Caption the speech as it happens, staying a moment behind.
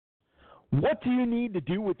What do you need to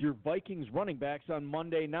do with your Vikings running backs on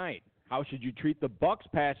Monday night? How should you treat the Bucs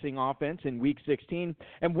passing offense in Week 16?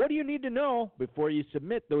 And what do you need to know before you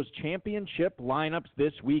submit those championship lineups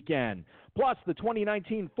this weekend? Plus, the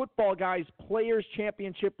 2019 Footballguys Players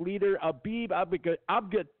Championship leader, Abib, I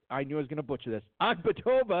knew I was going to butcher this.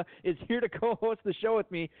 Agbetoba is here to co-host the show with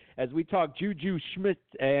me as we talk Juju Schmidt,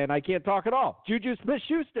 and I can't talk at all. Juju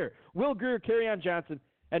Smith-Schuster, Will Greer, Kerryon Johnson,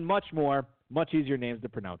 and much more. Much easier names to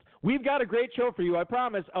pronounce. We've got a great show for you, I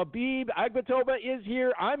promise. Abib Agbetoba is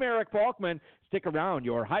here. I'm Eric Balkman. Stick around.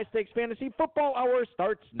 Your high-stakes fantasy football hour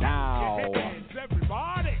starts now. Hands,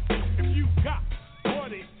 everybody, if you got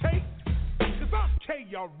what it takes, because I'm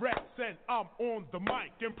KRS and I'm on the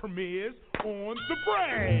mic and Premier's on the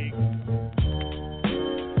break.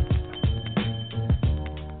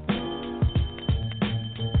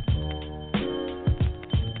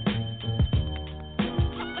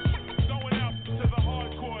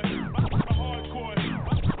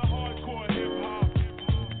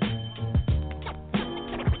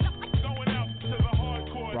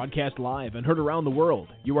 Broadcast live and heard around the world,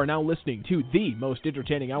 you are now listening to the most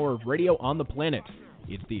entertaining hour of radio on the planet.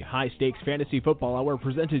 It's the High Stakes Fantasy Football Hour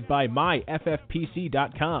presented by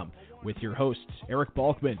MyFFPC.com with your hosts Eric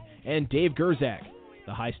Balkman and Dave Gerzak.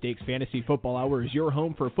 The High Stakes Fantasy Football Hour is your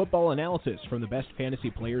home for football analysis from the best fantasy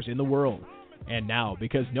players in the world. And now,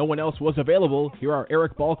 because no one else was available, here are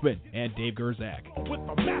Eric Balkman and Dave Gerzak. With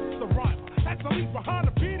the master rhymer, that's the lead behind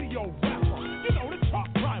the video rapper. You know the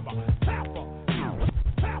truck driver, tapper.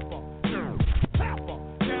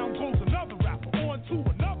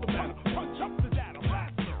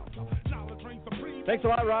 Thanks a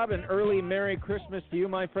lot, Rob, and early Merry Christmas to you,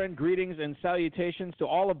 my friend. Greetings and salutations to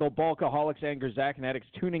all of the Bulkaholics and Gerzak addicts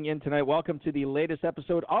tuning in tonight. Welcome to the latest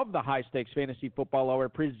episode of the High Stakes Fantasy Football Hour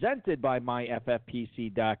presented by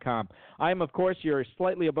MyFFPC.com. I am, of course, your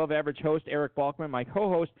slightly above average host, Eric Balkman. My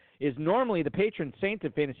co-host is normally the patron saint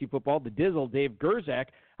of fantasy football, the Dizzle, Dave Gerzak.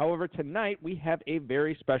 However, tonight we have a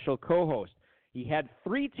very special co-host. He had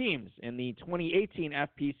 3 teams in the 2018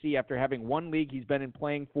 FPC after having one league he's been in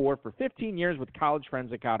playing for 15 years with college friends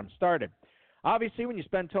that got him started. Obviously, when you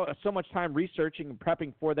spend so much time researching and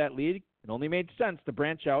prepping for that league, it only made sense to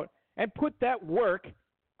branch out and put that work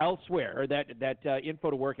elsewhere, or that info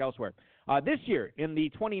to work elsewhere. This year, in the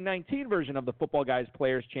 2019 version of the Footballguys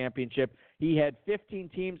Players Championship, he had 15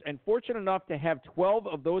 teams and fortunate enough to have 12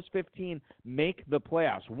 of those 15 make the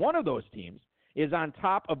playoffs. One of those teams is on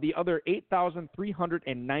top of the other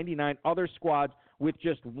 8,399 other squads with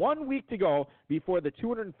just 1 week to go before the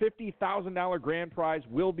 $250,000 grand prize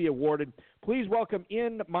will be awarded. Please welcome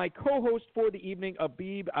in my co-host for the evening,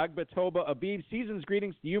 Abib Agbetoba. Abib, season's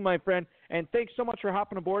greetings to you, my friend, and thanks so much for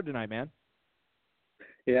hopping aboard tonight, man.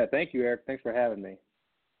 Yeah, thank you, Eric. Thanks for having me.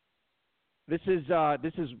 This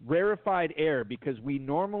is rarefied air because we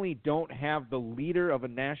normally don't have the leader of a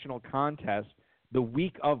national contest the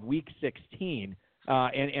week of Week 16,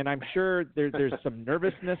 and I'm sure there's some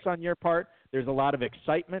nervousness on your part. There's a lot of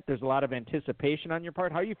excitement. There's a lot of anticipation on your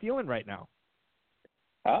part. How are you feeling right now?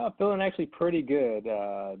 Feeling actually pretty good.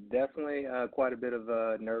 Definitely quite a bit of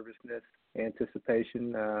nervousness,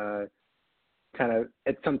 anticipation. Kind of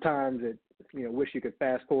sometimes wish you could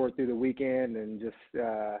fast forward through the weekend and just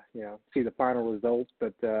see the final results,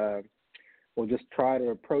 but we'll just try to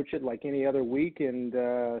approach it like any other week and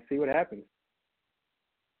see what happens.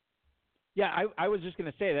 Yeah, I was just going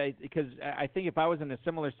to say that because I think if I was in a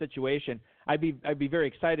similar situation, I'd be very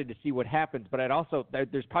excited to see what happens. But I'd also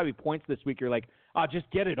there's probably points this week you're like, oh, just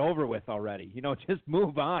get it over with already. Just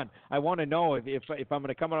move on. I want to know if I'm going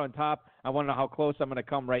to come out on top. I want to know how close I'm going to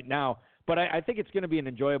come right now. But I think it's going to be an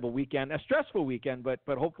enjoyable weekend, a stressful weekend, but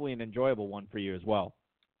hopefully an enjoyable one for you as well.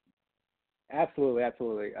 Absolutely.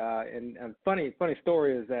 And funny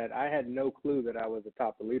story is that I had no clue that I was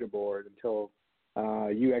atop the leaderboard until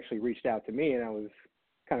you actually reached out to me, and I was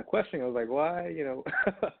kind of questioning. I was like, why,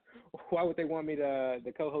 why would they want me to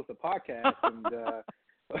co-host a podcast? And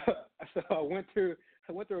so I went through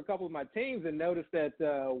a couple of my teams and noticed that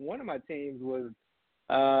one of my teams was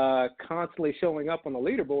constantly showing up on the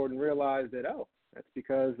leaderboard, and realized that, that's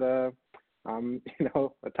because I'm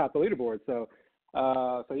atop the leaderboard. So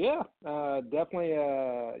yeah, definitely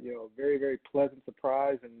a very, very pleasant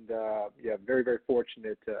surprise, and very, very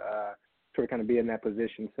fortunate to sort of kind of be in that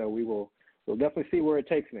position. So we'll definitely see where it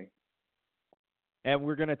takes me. And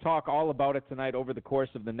we're going to talk all about it tonight over the course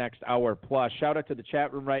of the next hour plus. Shout out to the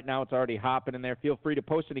chat room right now. It's already hopping in there. Feel free to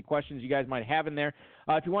post any questions you guys might have in there.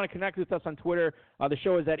 If you want to connect with us on Twitter, the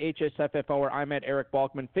show is at HSFF Hour. I'm at Eric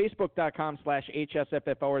Balkman.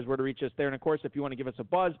 Facebook.com/HSFF Hour is where to reach us there. And, of course, if you want to give us a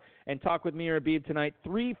buzz and talk with me or Abib tonight,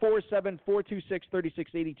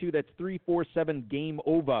 347-426-3682. That's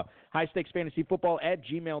 347-GAME-OVA.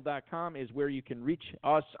 HighStakesFantasyFootball@gmail.com is where you can reach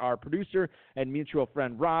us, our producer and mutual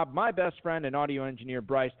friend Rob, my best friend and audio engineer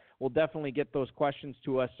Bryce. We'll definitely get those questions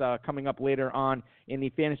to us coming up later on in the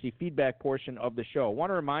fantasy feedback portion of the show. I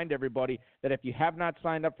want to remind everybody that if you have not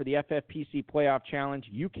signed up for the FFPC Playoff Challenge,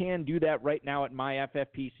 you can do that right now at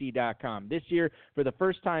myffpc.com. This year, for the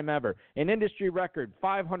first time ever, an industry record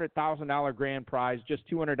 $500,000 grand prize, just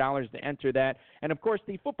 $200 to enter that. And, of course,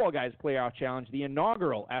 the Footballguys Playoff Challenge, the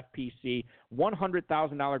inaugural FPC,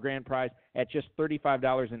 $100,000 grand prize at just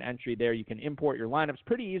 $35 an entry there. You can import your lineups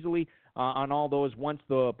pretty easily on all those. Once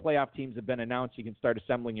the playoff teams have been announced, you can start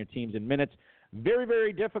assembling your teams in minutes. Very,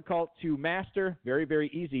 very difficult to master. Very, very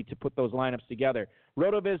easy to put those lineups together.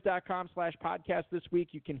 Rotoviz.com/podcast this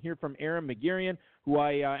week. You can hear from Aaron McGarian, who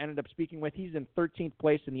I ended up speaking with. He's in 13th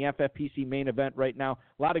place in the FFPC main event right now.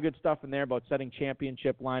 A lot of good stuff in there about setting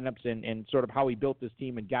championship lineups and sort of how he built this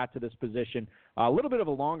team and got to this position. A little bit of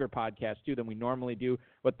a longer podcast, too, than we normally do.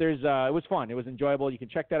 But it was fun. It was enjoyable. You can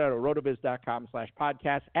check that out at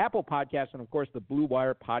rotoviz.com/podcast, Apple Podcasts, and, of course, the Blue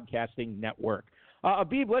Wire Podcasting Network.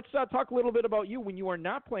 Abib, let's talk a little bit about you when you are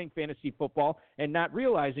not playing fantasy football and not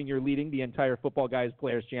realizing you're leading the entire Footballguys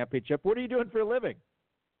Players Championship. What are you doing for a living?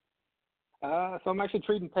 So I'm actually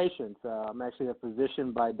treating patients. I'm actually a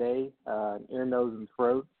physician by day, ear, nose, and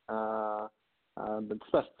throat, but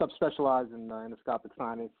subspecialize in endoscopic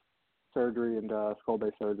sinus surgery and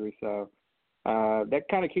skull-base surgery. So that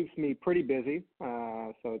kind of keeps me pretty busy.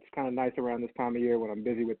 So it's kind of nice around this time of year when I'm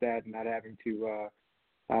busy with that and not having to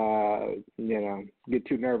get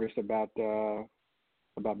too nervous about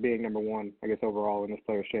being number one, I guess, overall in this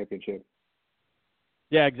Players Championship.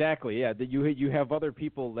 Yeah, exactly. Yeah, that you have other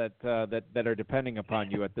people that are depending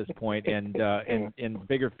upon you at this point, and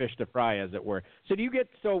bigger fish to fry, as it were.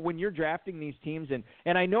 So when you're drafting these teams,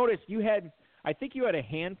 and I noticed I think you had a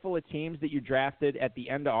handful of teams that you drafted at the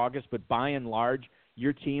end of August, but by and large,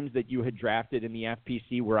 your teams that you had drafted in the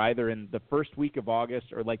FPC were either in the first week of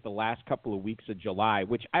August or like the last couple of weeks of July,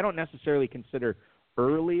 which I don't necessarily consider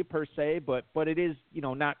early per se, but it is,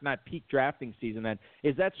 not peak drafting season. Then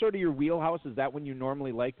is that sort of your wheelhouse? Is that when you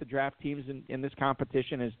normally like to draft teams in this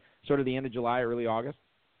competition? Is sort of the end of July, early August?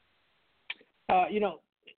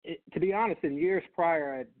 To be honest, in years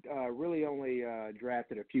prior, I really only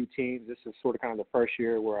drafted a few teams. This is sort of kind of the first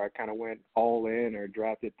year where I kind of went all in or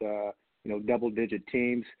drafted double-digit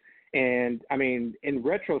teams. And, I mean, in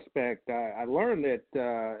retrospect, I learned that,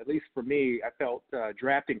 at least for me, I felt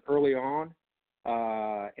drafting early on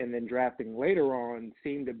and then drafting later on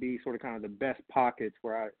seemed to be sort of kind of the best pockets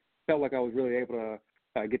where I felt like I was really able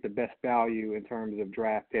to get the best value in terms of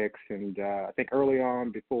draft picks. And I think early on,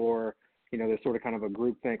 before, there's sort of kind of a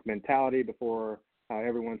groupthink mentality, before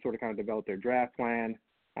everyone sort of kind of developed their draft plan,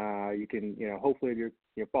 you can, hopefully if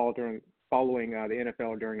you're following the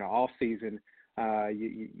NFL during the off season,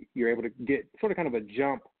 you're able to get sort of kind of a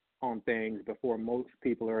jump on things before most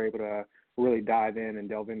people are able to really dive in and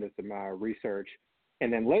delve into some research.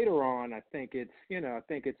 And then later on, I think it's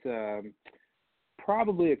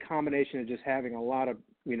probably a combination of just having a lot of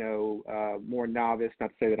more novice.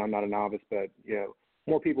 Not to say that I'm not a novice, but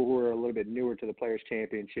more people who are a little bit newer to the Players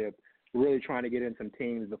Championship, really trying to get in some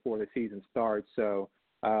teams before the season starts. So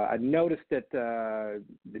I noticed that the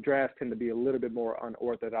drafts tend to be a little bit more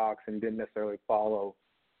unorthodox and didn't necessarily follow,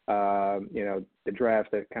 the drafts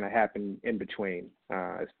that kind of happened in between,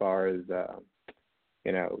 as far as, I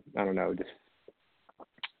don't know, just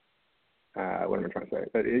what am I trying to say?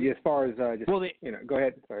 But as far as go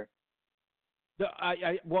ahead. Sorry.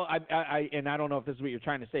 I don't know if this is what you're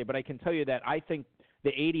trying to say, but I can tell you that I think the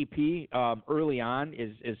ADP early on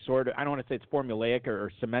is sort of, I don't want to say it's formulaic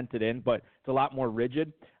or cemented in, but it's a lot more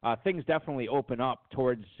rigid. Things definitely open up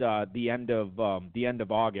towards the end of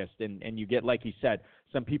August, and you get, like you said,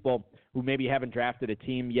 some people who maybe haven't drafted a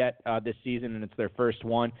team yet this season, and it's their first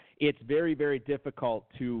one. It's very, very difficult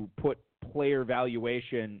to put player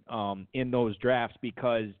valuation in those drafts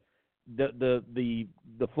because the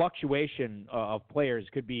fluctuation of players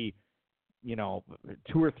could be 2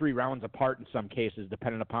 or 3 rounds apart in some cases,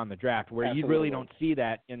 depending upon the draft, where Absolutely. You really don't see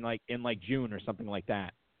that in June or something like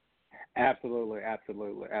that. Absolutely.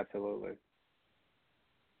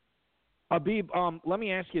 Abib, let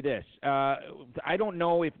me ask you this. I don't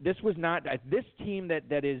know if this was not this team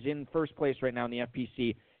that is in first place right now in the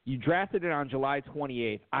FPC You drafted it on July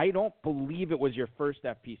 28th. I don't believe it was your first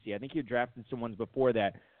FPC. I think you drafted some ones before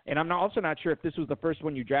that. And I'm also not sure if this was the first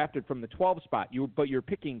one you drafted from the 12 spot. But you're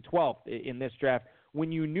picking 12th in this draft.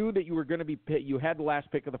 When you knew that you were going to you had the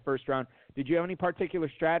last pick of the first round, did you have any particular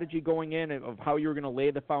strategy going in of how you were going to lay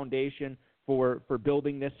the foundation for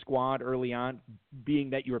building this squad early on, being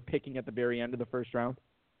that you were picking at the very end of the first round?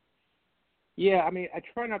 Yeah, I mean, I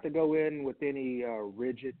try not to go in with any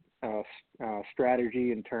rigid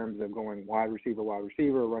strategy in terms of going wide receiver,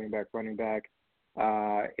 running back.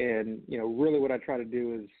 And, really what I try to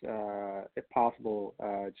do is, if possible,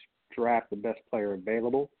 draft the best player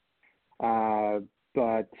available.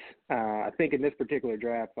 But I think in this particular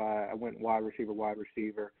draft, I went wide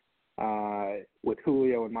receiver with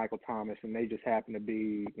Julio and Michael Thomas, and they just happened to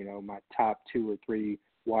be, my top 2 or 3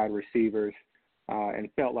 wide receivers, and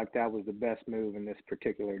felt like that was the best move in this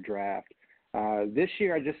particular draft. This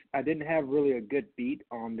year, I didn't have really a good beat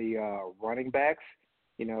on the running backs.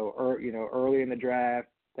 Early in the draft,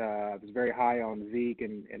 I was very high on Zeke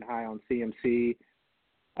and high on CMC.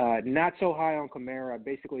 Not so high on Kamara. I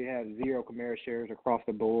basically have 0 Kamara shares across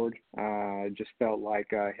the board. Just felt like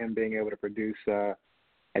him being able to produce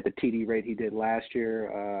at the TD rate he did last year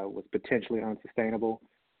was potentially unsustainable.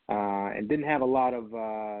 And didn't have a lot of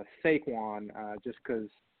Saquon just because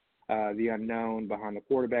the unknown behind the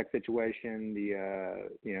quarterback situation,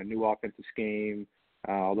 the new offensive scheme.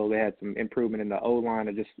 Although they had some improvement in the O-line,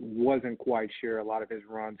 I just wasn't quite sure. A lot of his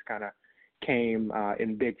runs kind of came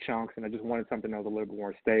in big chunks, and I just wanted something that was a little bit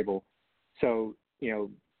more stable. So,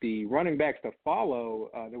 the running backs to follow,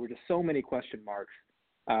 there were just so many question marks,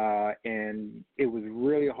 and it was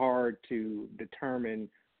really hard to determine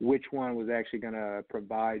which one was actually going to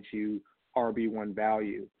provide you RB1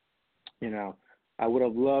 value. I would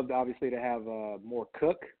have loved, obviously, to have more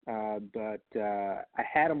Cook, but I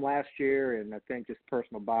had him last year, and I think just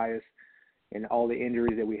personal bias and all the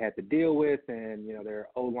injuries that we had to deal with, and, their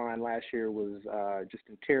O-line last year was just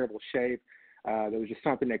in terrible shape. There was just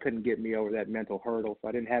something that couldn't get me over that mental hurdle, so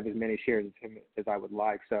I didn't have as many shares as him as I would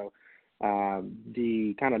like. So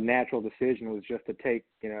the kind of natural decision was just to take,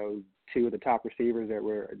 2 of the top receivers that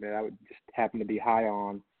I would just happen to be high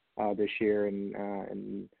on this year,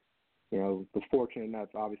 and was fortunate enough,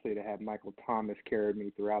 obviously, to have Michael Thomas carry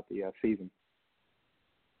me throughout the season.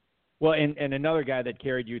 Well, and another guy that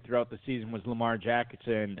carried you throughout the season was Lamar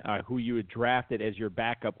Jackson, who you had drafted as your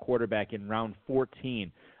backup quarterback in round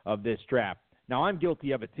 14 of this draft. Now, I'm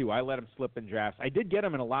guilty of it, too. I let him slip in drafts. I did get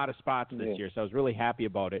him in a lot of spots this year, so I was really happy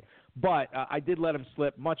about it. But I did let him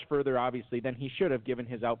slip much further, obviously, than he should have given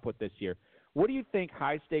his output this year. What do you think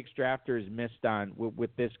high-stakes drafters missed on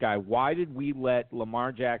with this guy? Why did we let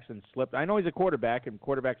Lamar Jackson slip? I know he's a quarterback, and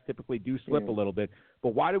quarterbacks typically do slip a little bit,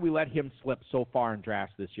 but why did we let him slip so far in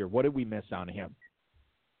drafts this year? What did we miss on him?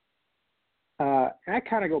 I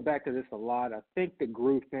kind of go back to this a lot. I think the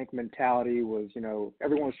groupthink mentality was,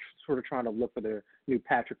 everyone's sort of trying to look for the new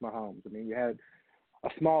Patrick Mahomes. I mean, you had a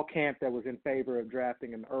small camp that was in favor of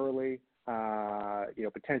drafting him early.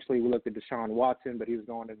 Potentially we looked at Deshaun Watson, but he was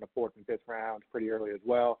going in the 4th and 5th round pretty early as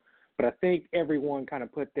well. But I think everyone kind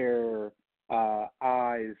of put their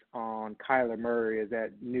eyes on Kyler Murray as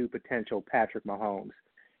that new potential Patrick Mahomes.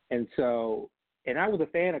 And I was a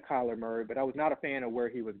fan of Kyler Murray, but I was not a fan of where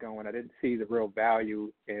he was going. I didn't see the real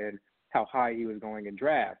value in how high he was going in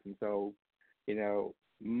drafts. And so,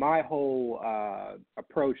 my whole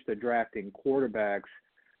approach to drafting quarterbacks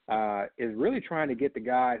is really trying to get the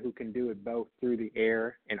guy who can do it both through the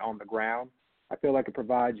air and on the ground. I feel like it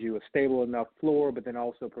provides you a stable enough floor, but then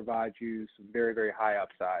also provides you some very, very high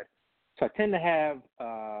upside. So I tend to have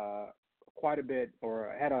quite a bit,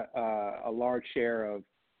 or had a large share of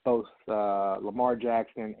both Lamar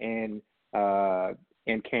Jackson and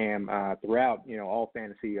Cam throughout, all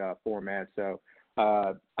fantasy formats. So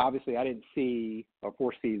obviously I didn't see or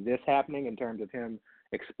foresee this happening in terms of him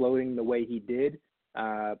exploding the way he did.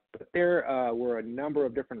 But there were a number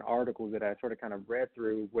of different articles that I sort of kind of read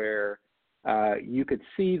through where you could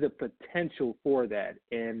see the potential for that,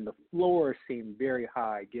 and the floor seemed very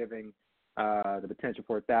high, giving the potential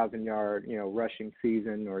for a 1,000-yard, rushing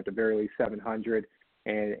season, or at the very least 700,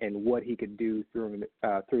 and what he could do through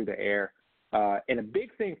the air. And a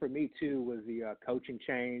big thing for me too was the coaching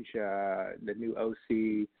change, the new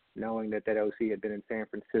OC, knowing that OC had been in San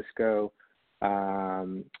Francisco.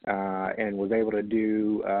 And was able to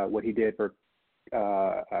do what he did for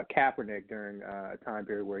Kaepernick during a time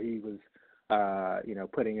period where he was,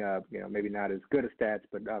 putting up, maybe not as good a stats,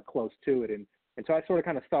 but close to it. And so I sort of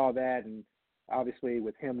kind of saw that, and obviously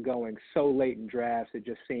with him going so late in drafts, it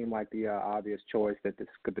just seemed like the obvious choice that this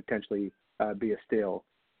could potentially be a steal.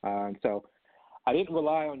 So I didn't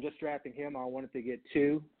rely on just drafting him. I wanted to get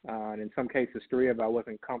 2, and in some cases 3 if I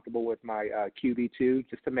wasn't comfortable with my QB2,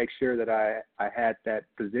 just to make sure that I had that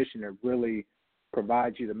position that really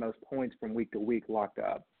provides you the most points from week to week locked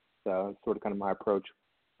up. So it's sort of kind of my approach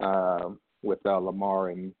with Lamar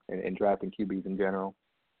and drafting QBs in general.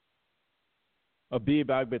 Abib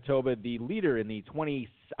Agbetoba, the leader in the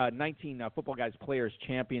 2019 Football Guys Players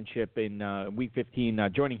Championship in Week 15,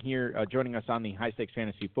 joining us on the High Stakes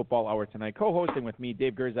Fantasy Football Hour tonight. Co-hosting with me,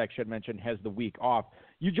 Dave Gerzak, should mention, has the week off.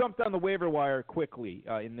 You jumped on the waiver wire quickly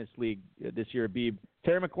in this league this year, Abib.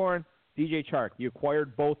 Terry McLaurin, DJ Chark, you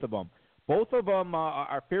acquired both of them. Both of them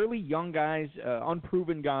are fairly young guys,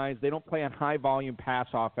 unproven guys. They don't play on high-volume pass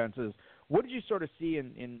offenses. What did you sort of see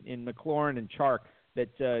in McLaurin and Chark that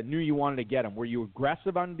knew you wanted to get them? Were you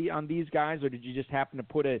aggressive on these guys, or did you just happen to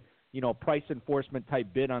put a price enforcement type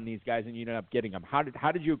bid on these guys and you ended up getting them? How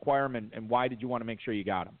did you acquire them, and why did you want to make sure you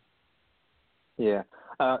got them? Yeah.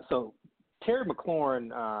 So Terry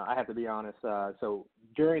McLaurin, I have to be honest. So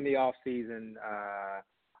during the off season,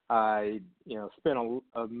 I spent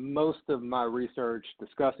most of my research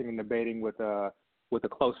discussing and debating with a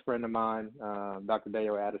close friend of mine, Dr.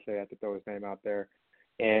 Deo Adesai. I have to throw his name out there.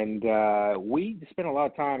 And we spent a lot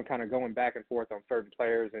of time kind of going back and forth on certain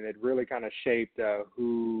players, and it really kind of shaped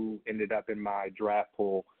who ended up in my draft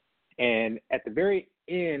pool. And at the very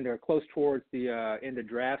end, or close towards the end of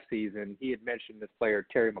draft season, he had mentioned this player,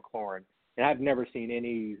 Terry McLaurin. And I've never seen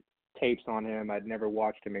any tapes on him. I'd never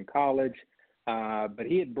watched him in college. But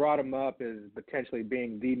he had brought him up as potentially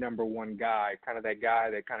being the number one guy, kind of that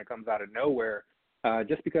guy that kind of comes out of nowhere.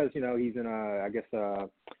 Just because, he's in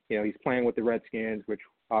he's playing with the Redskins, which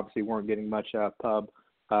obviously weren't getting much pub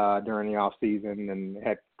during the off season, and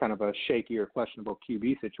had kind of a shaky or questionable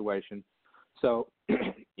QB situation. So,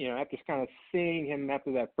 after kind of seeing him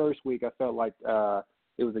after that first week, I felt like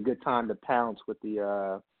it was a good time to pounce with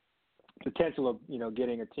the potential of,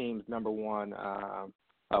 getting a team's number one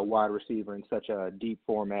wide receiver in such a deep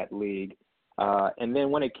format league. And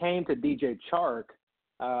then when it came to DJ Chark,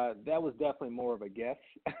 that was definitely more of a guess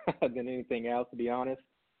than anything else, to be honest.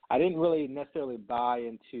 I didn't really necessarily buy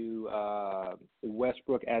into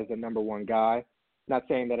Westbrook as the number one guy. Not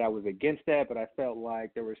saying that I was against that, but I felt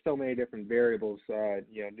like there were so many different variables.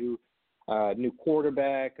 New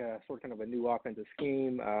quarterback, sort of kind of a new offensive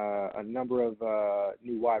scheme, a number of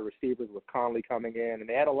new wide receivers with Conley coming in, and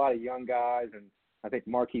they had a lot of young guys, and I think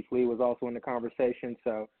Marquise Lee was also in the conversation.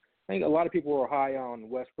 So I think a lot of people were high on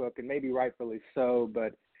Westbrook, and maybe rightfully so,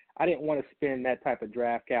 but I didn't want to spend that type of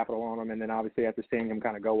draft capital on him. And then obviously after seeing him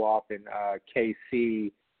kind of go off in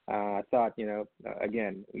KC, I thought,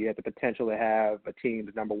 again, you have the potential to have a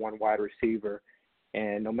team's number one wide receiver.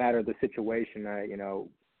 And no matter the situation,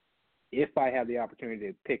 if I have the opportunity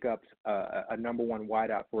to pick up a number one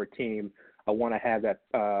wideout for a team, I want to have that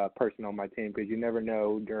person on my team, because you never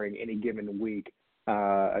know during any given week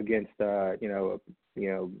against a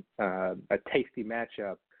tasty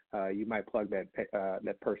matchup, you might plug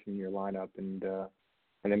that person in your lineup, and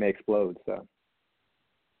they may explode. So.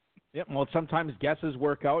 Yeah, well, sometimes guesses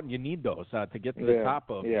work out, and you need those to get to the top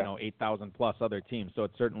of 8,000 plus other teams. So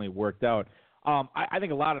it certainly worked out. I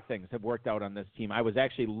think a lot of things have worked out on this team. I was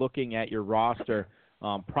actually looking at your roster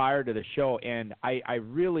prior to the show, and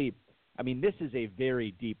this is a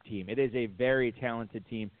very deep team. It is a very talented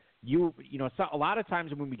team. A lot of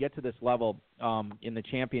times when we get to this level in the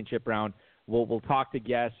championship round, we'll talk to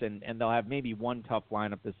guests, and they'll have maybe one tough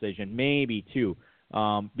lineup decision, maybe two,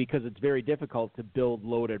 because it's very difficult to build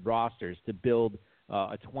loaded rosters, to build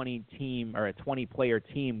a 20-team or a 20-player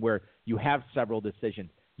team where you have several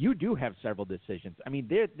decisions. You do have several decisions. I mean,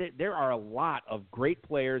 there are a lot of great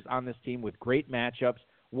players on this team with great matchups.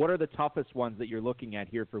 What are the toughest ones that you're looking at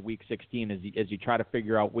here for Week 16 as you try to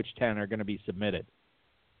figure out which 10 are going to be submitted?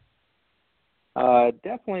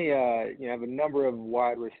 Definitely, have a number of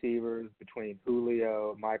wide receivers between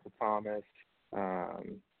Julio, Michael Thomas,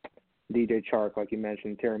 DJ Chark, like you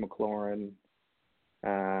mentioned, Terry McLaurin,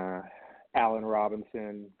 Allen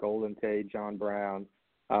Robinson, Golden Tate, John Brown.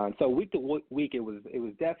 So week to week, it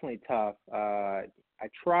was definitely tough. I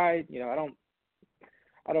tried,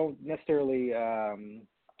 I don't necessarily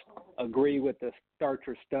agree with the starts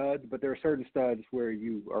or studs, but there are certain studs where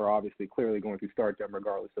you are obviously clearly going to start them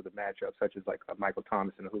regardless of the matchup, such as like Michael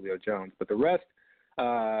Thomas and Julio Jones. But the rest,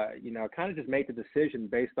 kind of just made the decision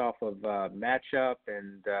based off of matchup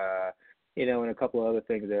and, and a couple of other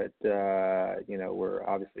things that, were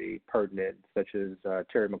obviously pertinent, such as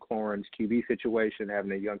Terry McLaurin's QB situation,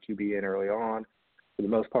 having a young QB in early on, for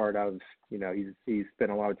the most part, he's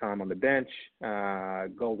spent a lot of time on the bench.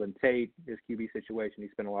 Golden Tate, his QB situation, he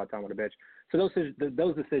spent a lot of time on the bench. So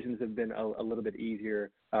those decisions have been a little bit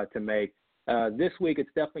easier to make. This week, it's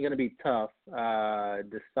definitely going to be tough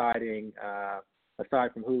deciding,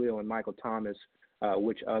 aside from Julio and Michael Thomas,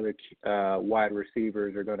 which other wide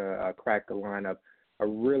receivers are going to crack the lineup. I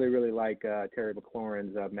really, really like Terry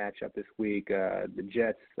McLaurin's matchup this week. The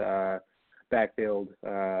Jets'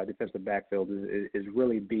 defensive backfield is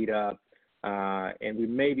really beat up, and we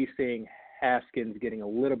may be seeing Haskins getting a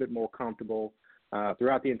little bit more comfortable.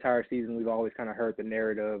 Throughout the entire season, we've always kind of heard the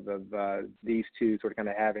narrative of these two sort of kind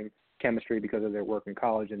of having chemistry because of their work in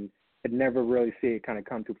college, and had never really see it kind of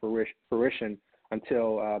come to fruition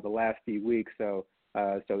until the last few weeks. So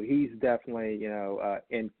he's definitely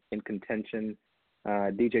in contention.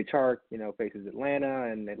 DJ Chark, faces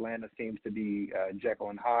Atlanta, and Atlanta seems to be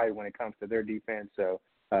Jekyll and Hyde when it comes to their defense. So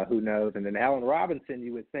who knows? And then Allen Robinson,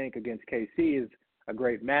 you would think against KC is a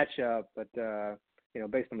great matchup, but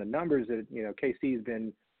based on the numbers, KC's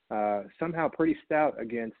been somehow pretty stout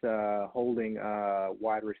against holding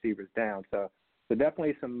wide receivers down. So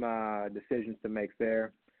definitely some decisions to make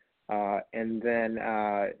there. And then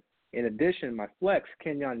in addition, my flex,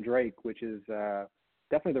 Kenyon Drake, which is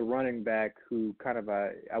definitely the running back who kind of,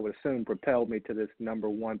 I would assume, propelled me to this number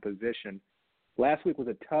one position. Last week was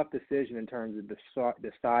a tough decision in terms of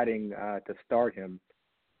deciding to start him.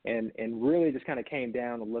 And really just kind of came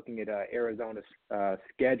down to looking at Arizona's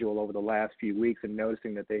schedule over the last few weeks and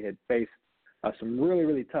noticing that they had faced some really,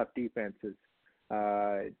 really tough defenses.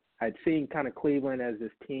 I'd seen kind of Cleveland as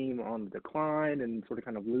this team on the decline and sort of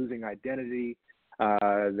kind of losing identity.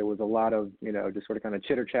 There was a lot of, just sort of kind of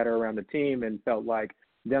chitter-chatter around the team, and felt like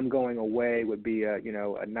them going away would be a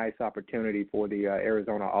nice opportunity for the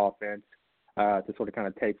Arizona offense to sort of kind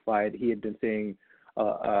of take flight. He had been seeing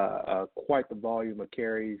quite the volume of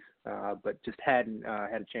carries, but just hadn't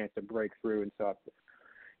had a chance to break through. And so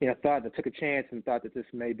I thought that took a chance and thought that this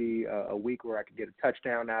may be a week where I could get a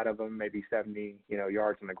touchdown out of him, maybe 70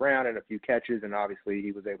 yards on the ground and a few catches, and obviously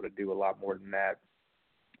he was able to do a lot more than that.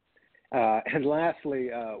 And lastly,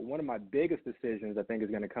 one of my biggest decisions, I think, is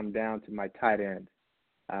going to come down to my tight end.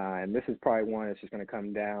 And this is probably one that's just going to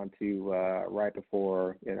come down to right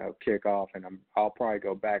before, kickoff. And I'll probably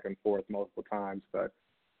go back and forth multiple times, but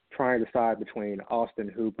trying to decide between Austin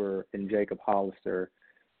Hooper and Jacob Hollister.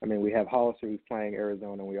 I mean, we have Hollister who's playing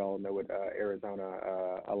Arizona. We all know what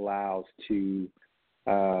Arizona allows to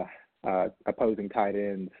opposing tight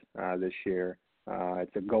ends this year.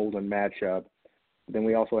 It's a golden matchup. Then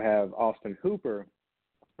we also have Austin Hooper.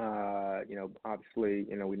 Obviously,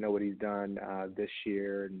 we know what he's done this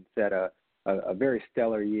year and set a very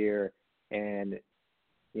stellar year. And,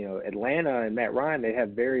 Atlanta and Matt Ryan, they have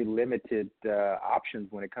very limited options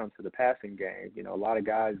when it comes to the passing game. A lot of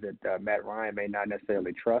guys that Matt Ryan may not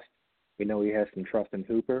necessarily trust. We know he has some trust in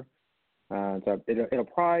Hooper. So it'll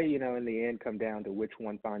probably, in the end come down to which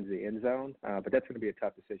one finds the end zone. But that's going to be a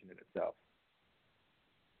tough decision in itself.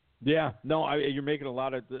 Yeah, no, you're making a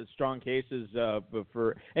lot of strong cases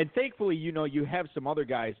and thankfully, you have some other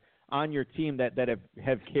guys on your team that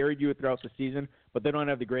have carried you throughout the season, but they don't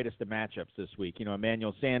have the greatest of matchups this week.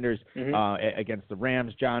 Emmanuel Sanders against the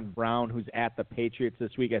Rams, John Brown, who's at the Patriots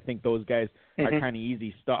this week. I think those guys are kind of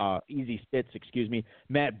easy spits.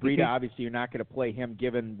 Matt Breida, obviously, you're not going to play him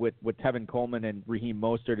given what Tevin Coleman and Raheem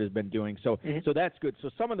Mostert has been doing. So that's good.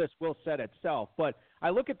 So some of this will set itself, but I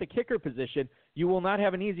look at the kicker position. You will not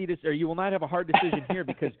have you will not have a hard decision here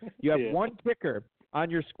because you have one kicker on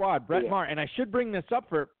your squad, Brett Maher. And I should bring this up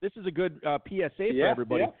this is a good PSA for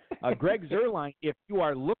everybody. Greg Zuerlein, if you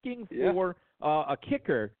are looking for a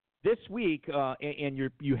kicker this week and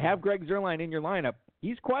you have Greg Zuerlein in your lineup,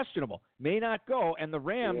 he's questionable, may not go. And the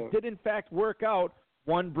Rams did, in fact, work out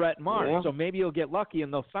one Brett Maher. Yeah. So maybe you'll get lucky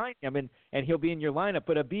and they'll sign him and he'll be in your lineup.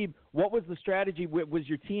 But Abib, what was the strategy? Was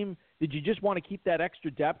your team, did you just want to keep that extra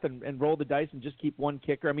depth and roll the dice and just keep one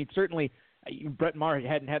kicker? I mean, certainly Brett Maher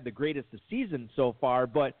hadn't had the greatest of seasons so far,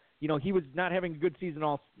 but he was not having a good season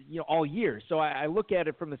all year. So I look at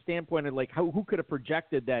it from the standpoint of who could have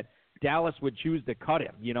projected that Dallas would choose to cut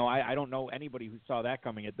him. I don't know anybody who saw that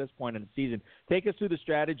coming at this point in the season. Take us through the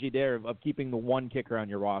strategy there of keeping the one kicker on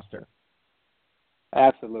your roster.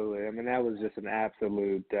 Absolutely. I mean, that was just an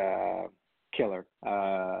absolute killer.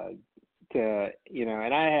 And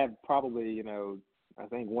I have probably, I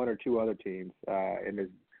think one or two other teams in this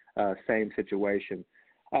same situation.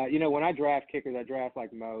 When I draft kickers, I draft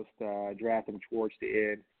like most, draft them towards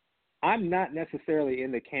the end. I'm not necessarily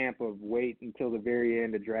in the camp of wait until the very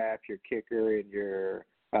end to draft your kicker and your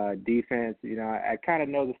defense. I kind of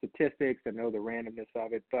know the statistics. I know the randomness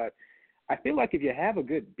of it, but I feel like if you have a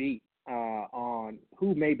good beat on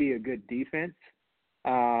who may be a good defense,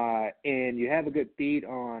 and you have a good beat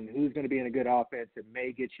on who's going to be in a good offense and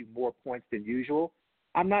may get you more points than usual,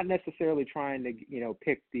 I'm not necessarily trying to,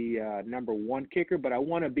 pick the number one kicker, but I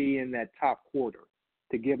want to be in that top quarter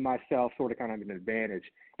to give myself sort of kind of an advantage.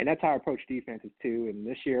 And that's how I approach defenses too. And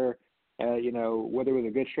this year, whether it was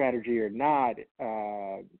a good strategy or not,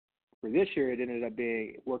 for this year, it ended up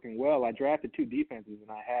working well. I drafted 2 defenses, and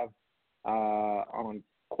I have on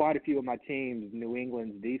quite a few of my teams New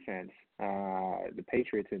England's defense, the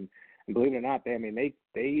Patriots, and believe it or not,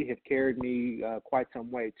 they have carried me quite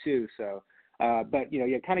some way too. So, but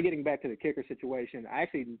kind of getting back to the kicker situation, I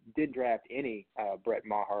actually didn't draft any Brett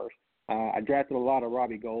Maher. I drafted a lot of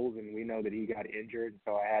Robbie Gould, and we know that he got injured,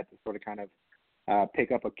 so I had to sort of kind of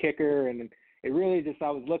pick up a kicker. And it really just,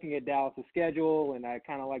 I was looking at Dallas' schedule, and I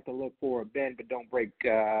kind of like to look for a bend but don't break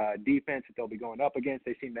defense that they'll be going up against.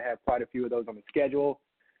 They seem to have quite a few of those on the schedule,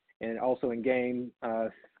 and also in game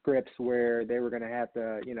scripts where they were going to have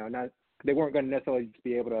to, they weren't going to necessarily just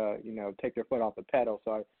be able to, take their foot off the pedal.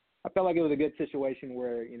 So I felt like it was a good situation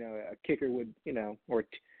where, a kicker would, these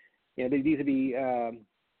would be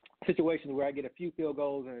situations where I get a few field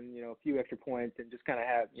goals and, a few extra points and just kind of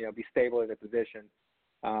have, be stable in the position.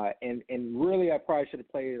 And really I probably should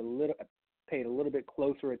have paid a little bit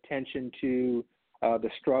closer attention to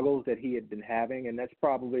the struggles that he had been having. And that's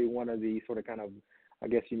probably one of the sort of kind of, I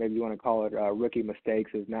guess you want to call it rookie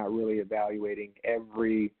mistakes, is not really evaluating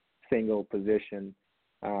every single position.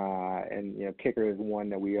 And, kicker is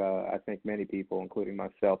one that we, I think many people, including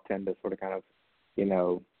myself, tend to sort of kind of,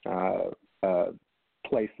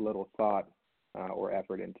 place little thought or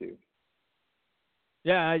effort into.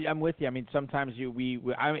 Yeah, I'm with you. Sometimes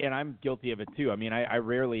and I'm guilty of it too. I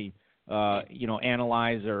rarely,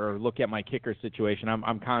 analyze or look at my kicker situation.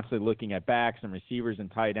 I'm constantly looking at backs and receivers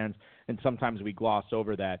and tight ends, and sometimes we gloss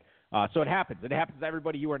over that. So it happens. It happens to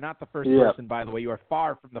everybody. You are not the first person, by the way. You are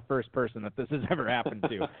far from the first person that this has ever happened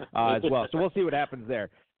to as well. So we'll see what happens there.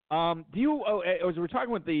 As we're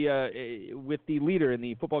talking with the leader in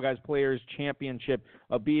the Footballguys Players Championship,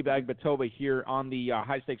 Abib Agbetoba, here on the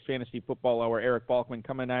High Stakes Fantasy Football Hour, Eric Balkman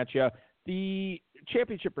coming at you. The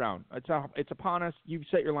championship round, it's upon us. You've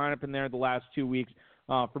set your lineup in there the last 2 weeks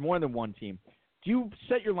for more than one team. Do you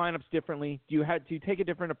set your lineups differently? Do you take a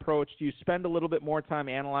different approach? Do you spend a little bit more time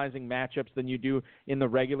analyzing matchups than you do in the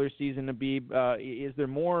regular season, Abib? Is there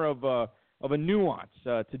more of a nuance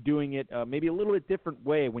to doing it maybe a little bit different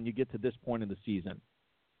way when you get to this point in the season?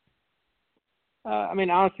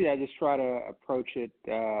 Honestly, I just try to approach it,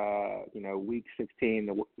 week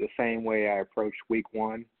 16 the same way I approached week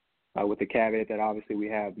 1, with the caveat that obviously we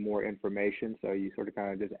have more information, so you sort of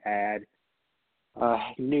kind of just add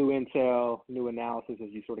new intel, new analysis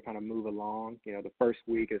as you sort of kind of move along. The first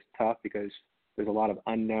week is tough because there's a lot of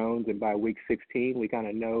unknowns, and by week 16 we kind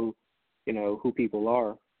of know, who people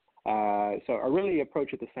are. So I really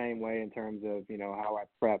approach it the same way in terms of, how I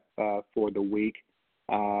prep for the week.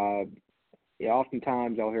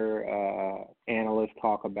 Oftentimes I'll hear analysts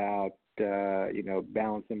talk about,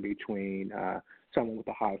 balancing between someone with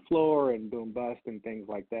a high floor and boom bust and things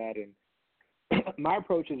like that. And my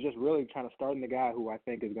approach is just really kind of starting the guy who I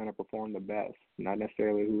think is going to perform the best, not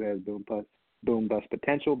necessarily who has boom bust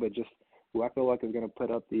potential, but just who I feel like is going to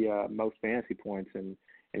put up the most fantasy points. And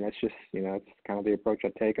that's just, it's kind of the approach I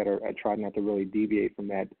take. I try not to really deviate from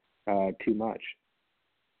that too much.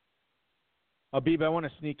 Abib, I want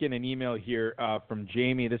to sneak in an email here from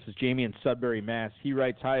Jamie. This is Jamie in Sudbury, Mass. He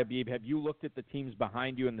writes, "Hi, Abib. Have you looked at the teams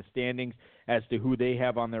behind you in the standings as to who they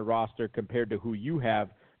have on their roster compared to who you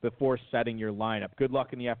have before setting your lineup? Good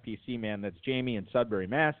luck in the FPC, man." That's Jamie in Sudbury,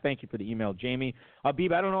 Mass. Thank you for the email, Jamie.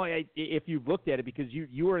 Abib, I don't know if you've looked at it because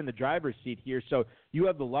you are in the driver's seat here, so you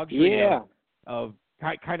have the luxury of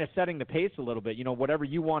kind of setting the pace a little bit. Whatever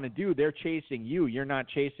you want to do, they're chasing you. You're not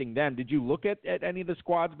chasing them. Did you look at any of the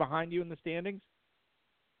squads behind you in the standings?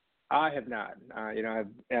 I have not. I've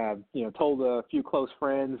told a few close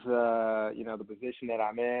friends, the position that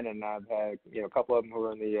I'm in, and I've had, a couple of them who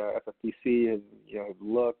are in the FFPC have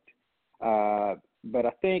looked. But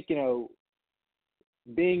I think,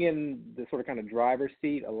 being in the sort of kind of driver's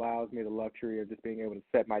seat allows me the luxury of just being able to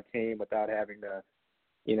set my team without having to,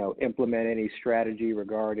 implement any strategy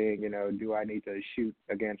regarding, do I need to shoot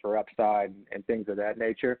against or upside and things of that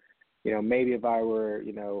nature. Maybe if I were,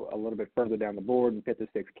 a little bit further down the board and hit the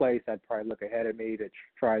 6th place, I'd probably look ahead of me to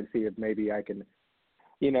try and see if maybe I can,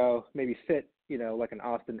 maybe sit, like an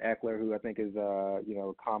Austin Eckler, who I think is, a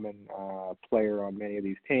common player on many of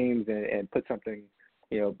these teams, and put something,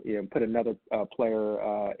 put another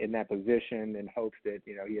player in that position in hopes that,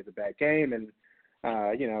 he has a bad game. And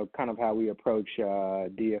kind of how we approach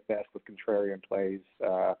DFS with contrarian plays.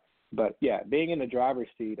 But yeah, being in the driver's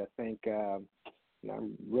seat, I think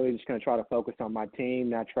I'm really just going to try to focus on my team,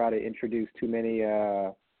 not try to introduce too many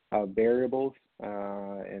variables,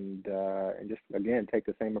 and just again take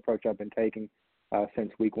the same approach I've been taking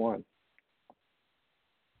since week one.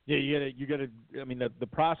 Yeah, you gotta. I mean, the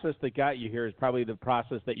process that got you here is probably the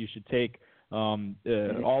process that you should take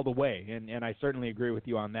all the way, and I certainly agree with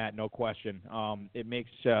you on that, no question. It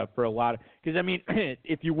makes for a lot of, because I mean,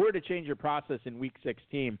 if you were to change your process in week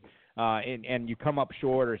 16, and you come up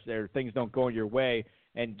short or things don't go your way,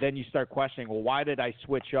 and then you start questioning, well, why did I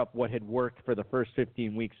switch up what had worked for the first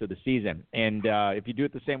 15 weeks of the season? And if you do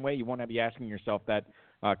it the same way, you won't be asking yourself that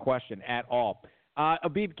question at all.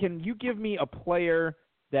 Abib, can you give me a player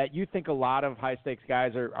that you think a lot of high-stakes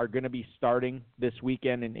guys are going to be starting this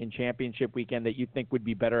weekend in championship weekend that you think would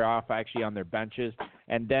be better off actually on their benches,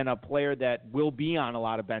 and then a player that will be on a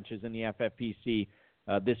lot of benches in the FFPC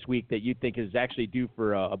this week that you think is actually due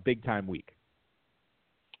for a big-time week?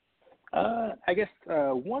 I guess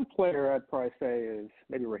one player I'd probably say is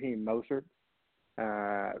maybe Raheem Mostert.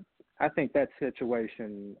 I think that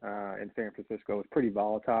situation in San Francisco is pretty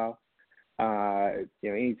volatile.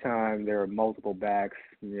 Anytime there are multiple backs,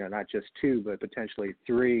 not just two, but potentially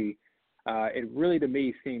three, it really to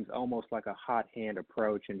me seems almost like a hot hand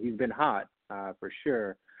approach. And he's been hot for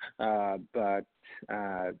sure. But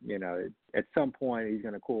at some point he's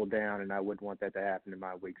going to cool down, and I wouldn't want that to happen in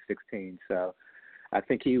my week 16. So I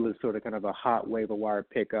think he was sort of kind of a hot waiver wire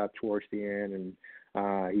pickup towards the end,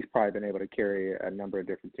 and he's probably been able to carry a number of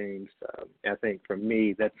different teams. I think for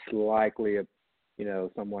me, that's likely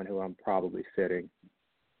someone who I'm probably sitting.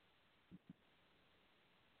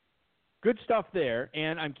 Good stuff there,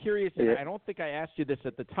 and I'm curious, and I don't think I asked you this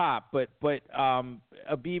at the top, but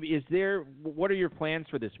Abib, what are your plans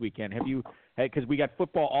for this weekend? Because we got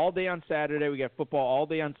football all day on Saturday, we got football all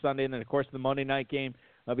day on Sunday, and then, of course, the Monday night game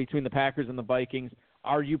between the Packers and the Vikings.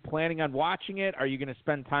 Are you planning on watching it? Are you going to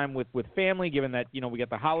spend time with family, given that, we got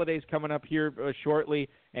the holidays coming up here shortly,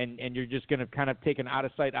 and you're just going to kind of take an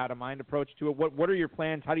out-of-sight, out-of-mind approach to it? What are your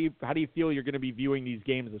plans? How do you feel you're going to be viewing these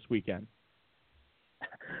games this weekend?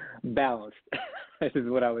 Balanced. This is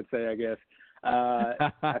what I would say, I guess.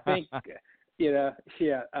 I think,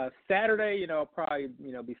 Saturday, I'll probably,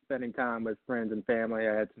 be spending time with friends and family.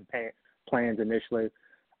 I had some plans initially.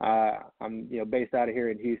 I'm, based out of here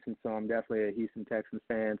in Houston, so I'm definitely a Houston Texans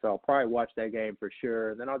fan. So I'll probably watch that game for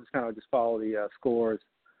sure. Then I'll just kind of follow the scores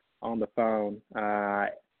on the phone.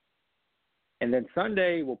 And then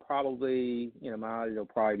Sunday will probably, my eyes will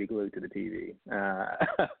probably be glued to the TV.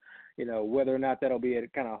 Whether or not that'll be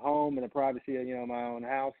at kind of home in the privacy of, my own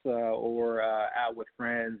house or out with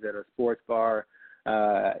friends at a sports bar.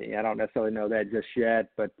 I don't necessarily know that just yet,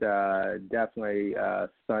 but definitely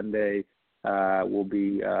Sunday will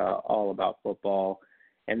be all about football.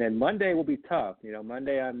 And then Monday will be tough.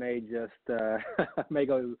 Monday I may just may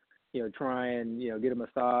go, try and, get a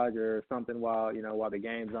massage or something while the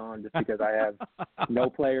game's on, just because I have no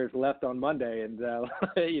players left on Monday. And,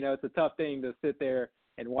 it's a tough thing to sit there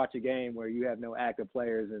and watch a game where you have no active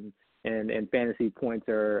players and fantasy points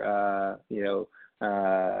are,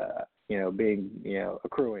 being,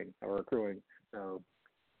 accruing. So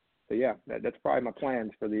yeah, that's probably my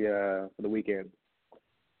plans for the weekend.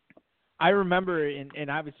 I remember,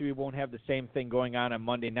 and obviously we won't have the same thing going on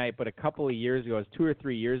Monday night, but a couple of years ago, it was 2 or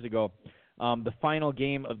 3 years ago, the final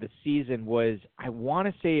game of the season was, I want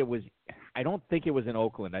to say I don't think it was in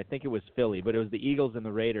Oakland. I think it was Philly, but it was the Eagles and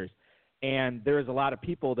the Raiders. And there was a lot of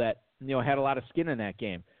people that, had a lot of skin in that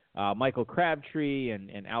game. Michael Crabtree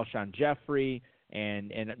and Alshon Jeffrey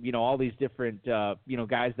and all these different,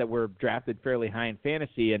 guys that were drafted fairly high in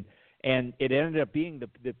fantasy. And it ended up being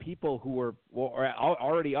the people who were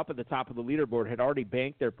already up at the top of the leaderboard, had already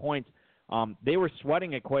banked their points. They were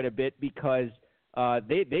sweating it quite a bit because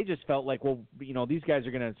they just felt like, well, these guys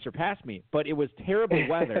are going to surpass me. But it was terrible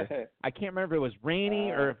weather. I can't remember if it was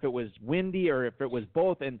rainy or if it was windy or if it was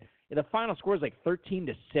both. And the final score was like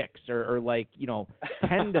 13-6 or like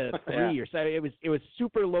 10-3 or so. It was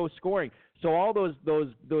super low scoring. So all those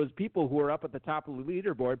people who were up at the top of the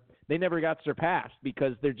leaderboard, they never got surpassed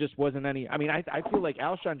because there just wasn't any. I mean, I feel like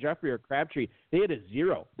Alshon Jeffrey or Crabtree, they had a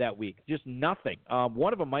 0 that week, just nothing.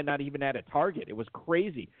 One of them might not even add a target. It was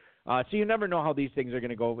crazy. So you never know how these things are going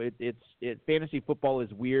to go. Fantasy football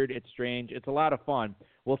is weird. It's strange. It's a lot of fun.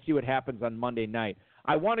 We'll see what happens on Monday night.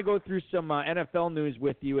 I want to go through some NFL news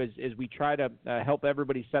with you as we try to help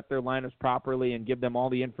everybody set their lineups properly and give them all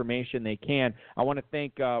the information they can. I want to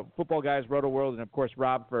thank Footballguys, Roto World, and, of course,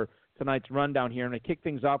 Rob for tonight's rundown here. I'm going to kick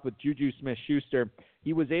things off with Juju Smith-Schuster.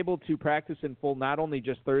 he was able to practice in full not only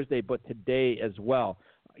just Thursday but today as well.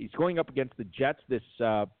 He's going up against the Jets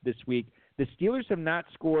this week. The Steelers have not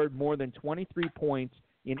scored more than 23 points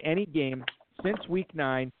in any game since Week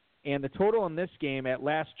 9, and the total in this game at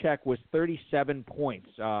last check was 37 points.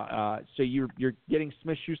 So you're getting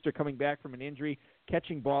Smith-Schuster coming back from an injury,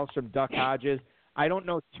 catching balls from Duck Hodges. I don't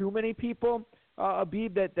know too many people,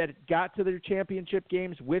 Abib, that got to their championship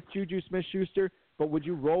games with Juju Smith-Schuster, but would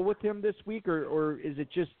you roll with him this week, or is it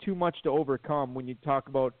just too much to overcome when you talk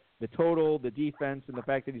about the total, the defense, and the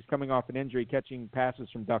fact that he's coming off an injury catching passes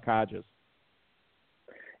from Duck Hodges?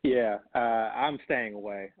 Yeah, I'm staying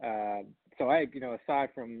away. So I, aside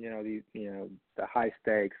from, the high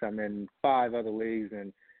stakes, I'm in 5 other leagues,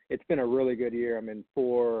 and it's been a really good year. I'm in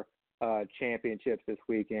 4 championships this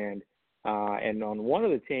weekend. And on one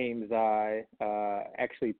of the teams, I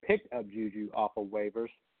actually picked up Juju off of waivers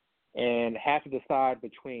and have to decide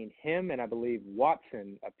between him and I believe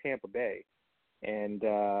Watson of Tampa Bay. And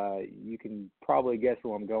you can probably guess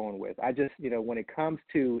who I'm going with. I just, when it comes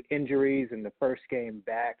to injuries in the first game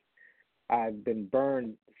back, I've been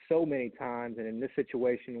burned so many times. And in this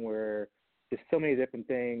situation where there's so many different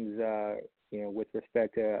things, with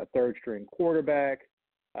respect to a third-string quarterback,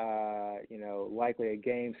 likely a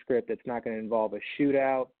game script that's not going to involve a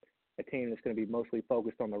shootout, a team that's going to be mostly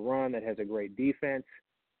focused on the run that has a great defense.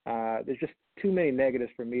 There's just too many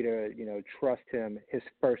negatives for me to, trust him his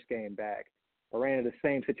first game back. I ran into the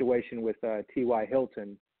same situation with T.Y.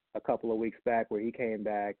 Hilton a couple of weeks back where he came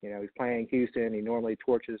back. He's playing Houston. He normally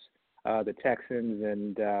torches the Texans,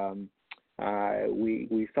 and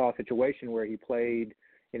we saw a situation where he played,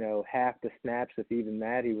 half the snaps, if even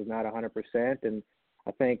that. He was not 100%, and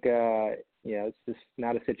I think, it's just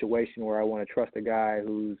not a situation where I want to trust a guy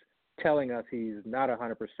who's telling us he's not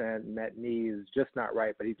 100% and that knee is just not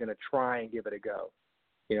right, but he's going to try and give it a go.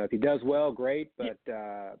 If he does well, great, but,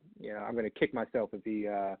 I'm going to kick myself if he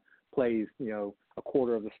plays, a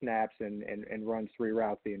quarter of the snaps and runs 3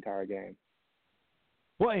 routes the entire game.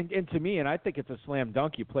 Well, and to me, and I think it's a slam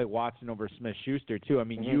dunk, you play Watson over Smith-Schuster, too. I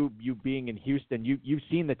mean, you being in Houston, you've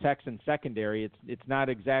seen the Texans secondary. It's not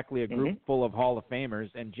exactly a group full of Hall of Famers.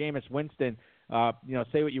 And Jameis Winston,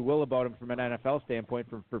 say what you will about him from an NFL standpoint,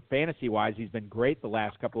 for fantasy-wise, he's been great the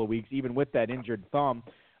last couple of weeks, even with that injured thumb.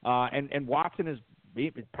 And Watson is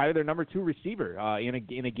probably their number 2 receiver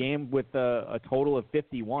in a game with a total of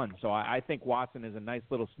 51. So I think Watson is a nice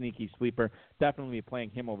little sneaky sleeper. Definitely be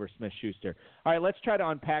playing him over Smith-Schuster. All right, let's try to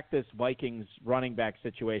unpack this Vikings running back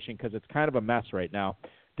situation because it's kind of a mess right now.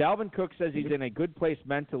 Dalvin Cook says he's in a good place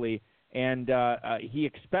mentally, and he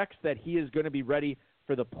expects that he is going to be ready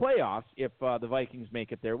for the playoffs if the Vikings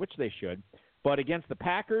make it there, which they should. But against the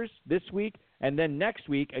Packers this week and then next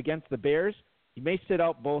week against the Bears, he may sit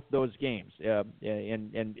out both those games. And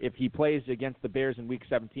if he plays against the Bears in Week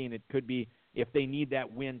 17, it could be if they need that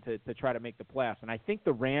win to try to make the playoffs. And I think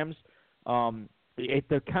the Rams,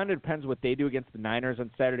 it kind of depends what they do against the Niners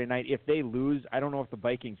on Saturday night. If they lose, I don't know if the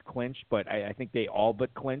Vikings clinch, but I think they all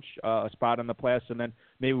but clinch a spot in the playoffs, and then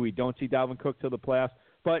maybe we don't see Dalvin Cook till the playoffs.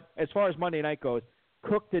 But as far as Monday night goes,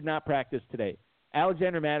 Cook did not practice today.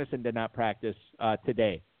 Alexander Madison did not practice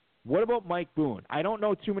today. What about Mike Boone? I don't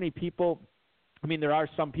know too many people. I mean, there are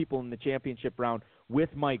some people in the championship round with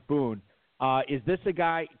Mike Boone. Is this a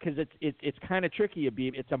guy – because it's kind of tricky,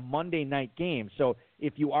 Abib. It's a Monday night game. So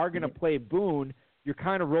if you are going to play Boone, you're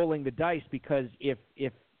kind of rolling the dice because if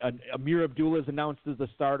Amir Abdullah is announced as the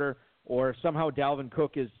starter or somehow Dalvin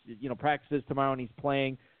Cook is practices tomorrow and he's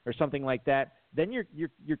playing or something like that, then you're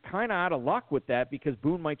kind of out of luck with that because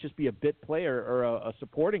Boone might just be a bit player or a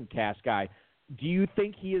supporting cast guy. Do you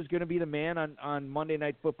think he is going to be the man on Monday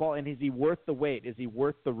Night Football, and is he worth the wait? Is he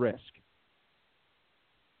worth the risk?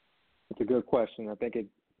 It's a good question. I think it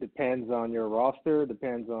depends on your roster,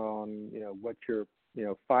 depends on, what you're,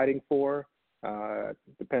 fighting for,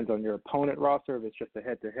 depends on your opponent roster if it's just a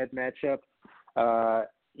head-to-head matchup.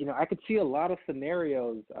 I could see a lot of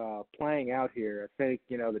scenarios playing out here. I think,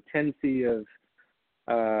 the tendency of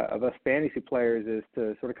us fantasy players is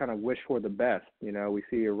to sort of kind of wish for the best. We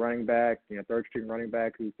see a running back, third-string running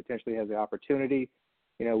back who potentially has the opportunity.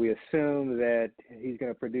 We assume that he's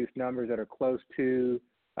going to produce numbers that are close to,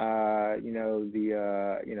 the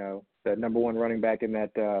number 1 running back in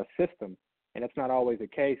that system, and that's not always the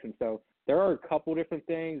case. And so there are a couple different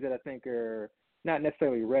things that I think are not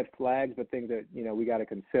necessarily red flags, but things that we got to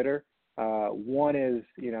consider. One is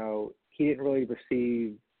he didn't really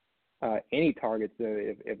receive any targets.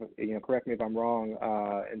 If correct me if I'm wrong.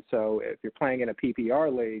 And so if you're playing in a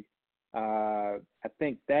PPR league, I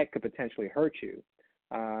think that could potentially hurt you.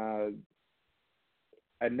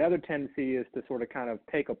 Another tendency is to sort of kind of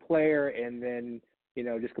take a player and then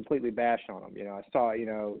just completely bash on him. I saw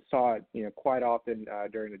it, quite often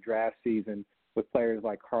during the draft season with players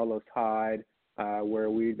like Carlos Hyde, where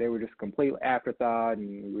they were just a complete afterthought,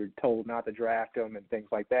 and we were told not to draft them and things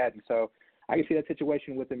like that. And so I can see that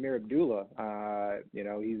situation with Amir Abdullah.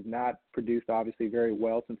 He's not produced obviously very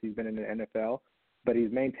well since he's been in the NFL, but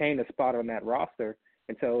he's maintained a spot on that roster.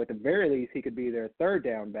 And so at the very least, he could be their third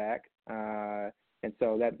down back. And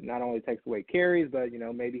so that not only takes away carries, but,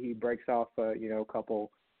 maybe he breaks off, a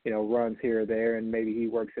couple, runs here or there, and maybe he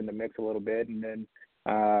works in the mix a little bit. And then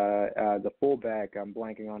the fullback, I'm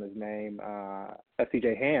blanking on his name,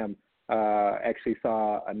 C.J. Ham, actually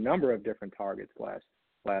saw a number of different targets last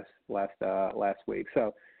week.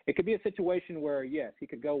 So it could be a situation where, yes, he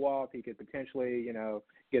could go off. He could potentially,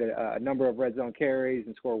 get a number of red zone carries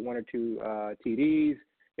and score one or two TDs,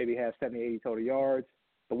 maybe have 70, 80 total yards.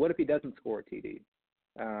 But what if he doesn't score a TD?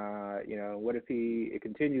 What if it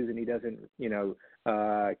continues and he doesn't,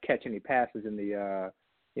 catch any passes in the,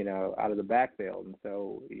 out of the backfield? And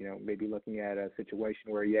so, maybe looking at a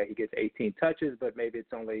situation where, he gets 18 touches, but maybe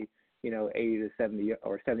it's only, 80 to 70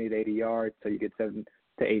 or 70 to 80 yards, so you get 7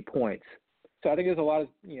 to 8 points. So I think there's a lot of,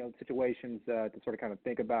 situations to sort of kind of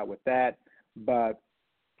think about with that. But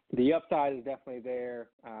the upside is definitely there.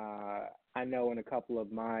 I know in a couple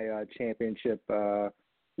of my championship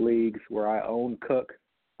leagues where I own Cook,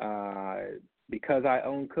 because I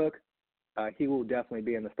own Cook, he will definitely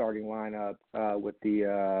be in the starting lineup with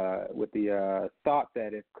the thought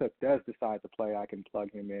that if Cook does decide to play, I can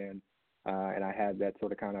plug him in, and I have that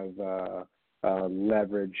sort of kind of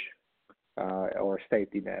leverage or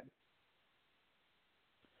safety net.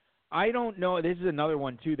 I don't know. This is another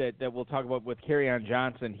one, too, that we'll talk about with Kerryon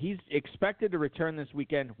Johnson. He's expected to return this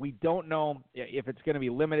weekend. We don't know if it's going to be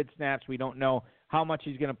limited snaps. We don't know how much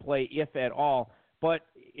he's going to play, if at all. But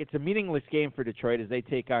it's a meaningless game for Detroit as they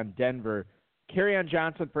take on Denver. Kerryon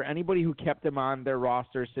Johnson, for anybody who kept him on their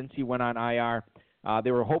roster since he went on IR,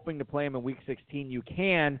 they were hoping to play him in Week 16. You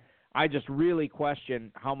can. I just really question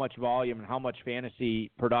how much volume and how much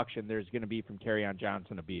fantasy production there's going to be from Kerryon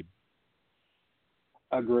Johnson, Abib.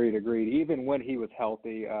 Agreed. Even when he was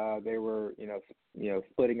healthy, they were,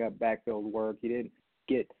 splitting up backfield work. He didn't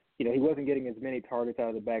get, he wasn't getting as many targets out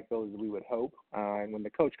of the backfield as we would hope. And when the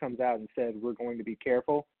coach comes out and says we're going to be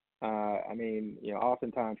careful,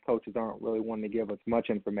 oftentimes coaches aren't really wanting to give us much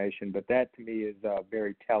information, but that to me is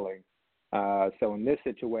very telling. So in this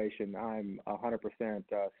situation, I'm 100%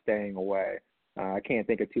 staying away. I can't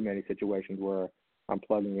think of too many situations where I'm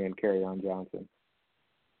plugging in Kerryon Johnson.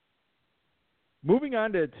 Moving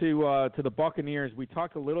on to the Buccaneers, we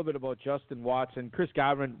talked a little bit about Justin Watson. Chris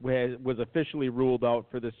Godwin was officially ruled out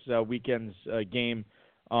for this weekend's game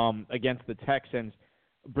against the Texans.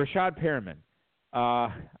 Brashad Perriman,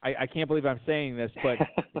 I can't believe I'm saying this, but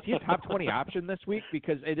is he a top 20 option this week?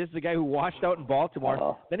 Because it is the guy who washed out in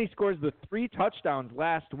Baltimore. Then he scores the 3 touchdowns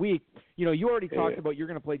last week. You already talked about you're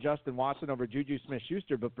going to play Justin Watson over Juju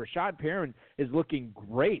Smith-Schuster, but Brashad Perriman is looking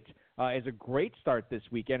great. As a great start this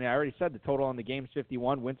weekend. I already said the total on the game is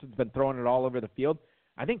 51. Winston's been throwing it all over the field.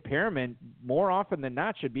 I think Perriman, more often than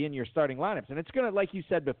not, should be in your starting lineups. And it's going to, like you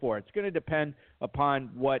said before, it's going to depend upon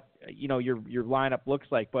what, your lineup looks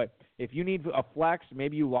like. But if you need a flex,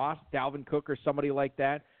 maybe you lost Dalvin Cook or somebody like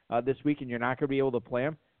that this week and you're not going to be able to play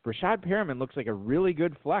him, Brashad Perriman looks like a really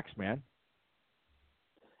good flex, man.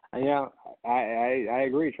 Yeah, I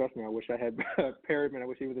agree. Trust me, I wish I had Perriman. I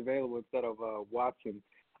wish he was available instead of Watson.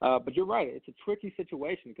 But you're right. It's a tricky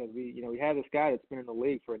situation because we have this guy that's been in the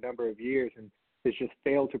league for a number of years and has just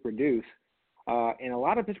failed to produce. And a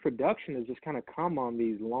lot of his production has just kind of come on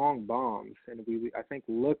these long bombs. And I think,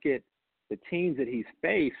 look at the teams that he's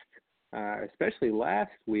faced, especially last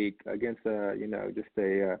week against a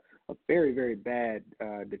very, very bad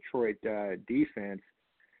Detroit defense.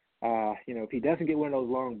 If he doesn't get one of those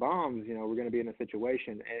long bombs, we're going to be in a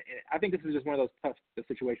situation. And I think this is just one of those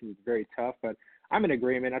situations that's very tough. But I'm in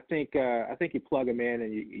agreement. I think you plug him in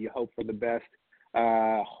and you hope for the best.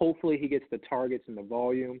 Hopefully he gets the targets and the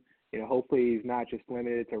volume. Hopefully he's not just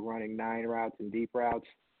limited to running 9 routes and deep routes.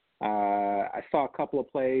 I saw a couple of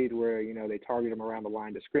plays where they target him around the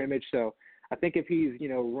line of scrimmage. So I think if he's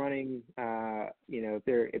running, if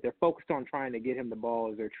they're focused on trying to get him the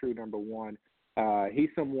ball as their true number one, he's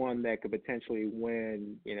someone that could potentially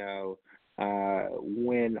win a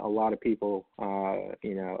lot of people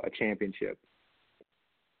a championship.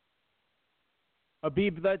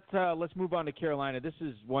 Abib, let's move on to Carolina. This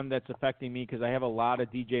is one that's affecting me because I have a lot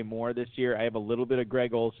of DJ Moore this year. I have a little bit of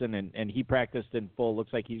Greg Olsen, and he practiced in full.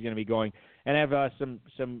 Looks like he's going to be going. And I have a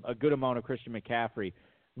good amount of Christian McCaffrey.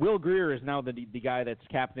 Will Grier is now the guy that's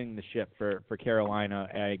captaining the ship for Carolina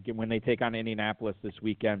when they take on Indianapolis this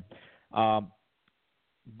weekend.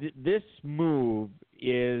 This move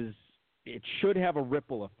it should have a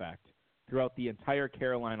ripple effect throughout the entire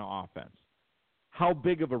Carolina offense. How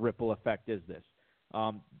big of a ripple effect is this?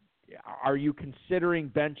 Are you considering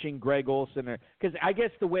benching Greg Olsen? Because I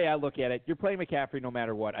guess the way I look at it, you're playing McCaffrey no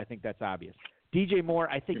matter what. I think that's obvious. DJ Moore,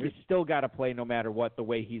 I think you still got to play no matter what the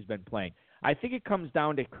way he's been playing. I think it comes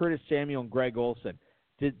down to Curtis Samuel and Greg Olsen.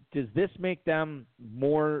 Does this make them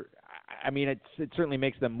more – I mean, it certainly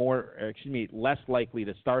makes them less likely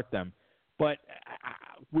to start them. But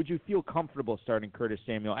would you feel comfortable starting Curtis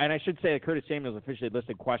Samuel? And I should say that Curtis Samuel is officially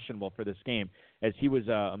listed questionable for this game as he was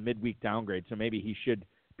a midweek downgrade, so maybe he should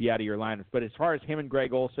be out of your lineups. But as far as him and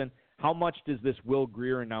Greg Olsen, how much does this Will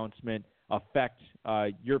Grier announcement affect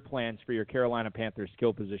your plans for your Carolina Panthers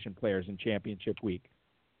skill position players in championship week?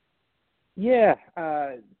 Yeah,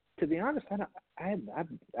 to be honest,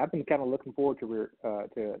 I've been kind of looking forward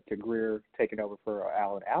to Grier taking over for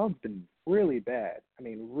Allen. Allen's been really bad. I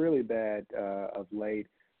mean, really bad of late.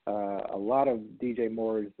 A lot of DJ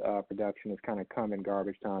Moore's production has kind of come in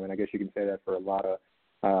garbage time, and I guess you can say that for a lot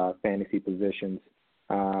of fantasy positions.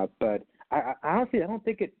 But I honestly, I don't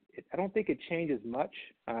think it changes much.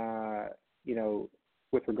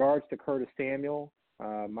 With regards to Curtis Samuel,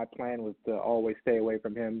 my plan was to always stay away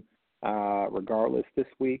from him. Regardless this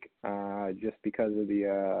week, just because of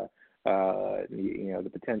the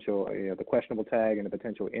potential, the questionable tag and the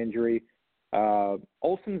potential injury.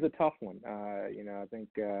 Olsen's a tough one. I think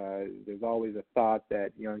there's always a thought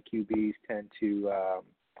that young QBs tend to,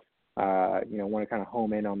 want to kind of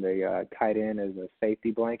home in on the tight end as a safety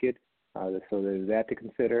blanket. So there's that to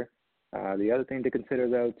consider. The other thing to consider,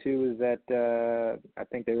 though, too, is that I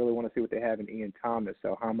think they really want to see what they have in Ian Thomas.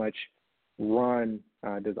 So how much run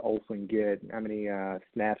does Olsen get? How many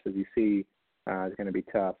snaps does he see? Is going to be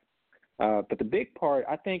tough. But the big part,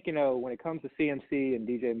 I think, when it comes to CMC and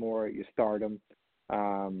DJ Moore, you start them.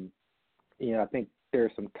 I think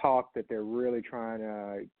there's some talk that they're really trying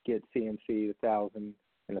to get CMC 1,000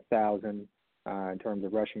 and 1,000 in terms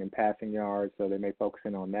of rushing and passing yards, so they may focus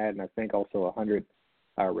in on that. And I think also 100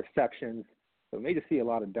 receptions. So we may just see a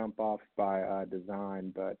lot of dump offs by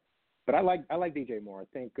design, but I like DJ Moore. I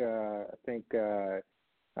think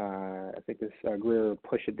this Grier will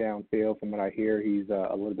push it downfield. From what I hear, he's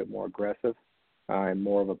a little bit more aggressive and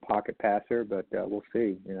more of a pocket passer. But we'll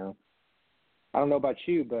see. I don't know about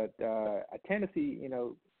you, but I tend to see,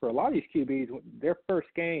 for a lot of these QBs, their first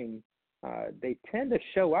game, they tend to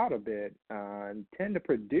show out a bit and tend to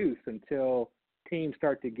produce until teams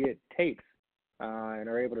start to get tapes and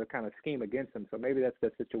are able to kind of scheme against them. So maybe that's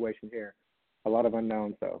the situation here. A lot of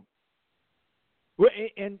unknowns, though. Well,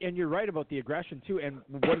 and you're right about the aggression, too, and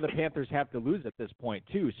what do the Panthers have to lose at this point,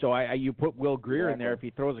 too? So you put Will Grier in there. If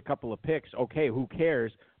he throws a couple of picks, okay, who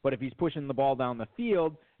cares? But if he's pushing the ball down the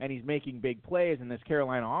field and he's making big plays and this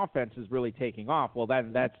Carolina offense is really taking off, well,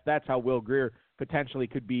 that's how Will Grier potentially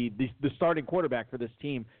could be the starting quarterback for this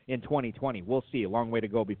team in 2020. We'll see. A long way to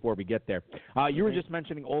go before we get there. You were just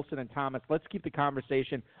mentioning Olsen and Thomas. Let's keep the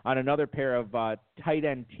conversation on another pair of tight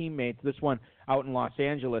end teammates, this one out in Los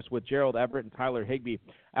Angeles with Gerald Everett and Tyler Higbee.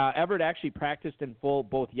 Everett actually practiced in full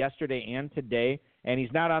both yesterday and today, and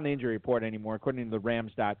he's not on the injury report anymore, according to the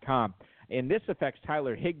Rams.com. And this affects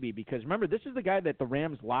Tyler Higbee because, remember, this is the guy that the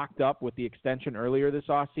Rams locked up with the extension earlier this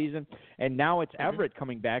offseason, and now it's Everett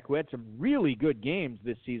coming back, who had some really good games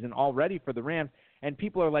this season already for the Rams. And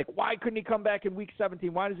people are like, why couldn't he come back in Week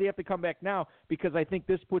 17? Why does he have to come back now? Because I think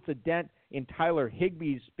this puts a dent in Tyler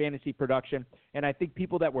Higbee's fantasy production, and I think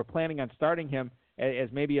people that were planning on starting him as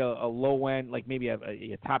maybe a low end, like maybe a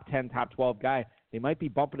top 10, top 12 guy, they might be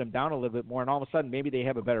bumping him down a little bit more, and all of a sudden maybe they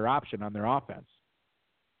have a better option on their offense.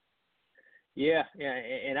 Yeah,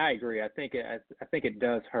 and I agree. I think it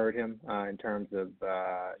does hurt him in terms of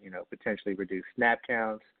potentially reduced snap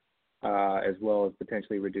counts, as well as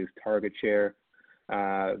potentially reduced target share.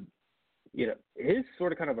 His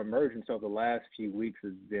sort of kind of emergence over the last few weeks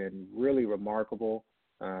has been really remarkable.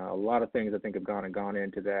 A lot of things I think have gone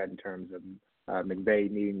into that in terms of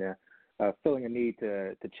McVay needing to filling a need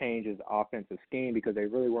to change his offensive scheme because they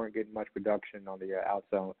really weren't getting much production on the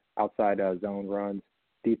outside zone runs.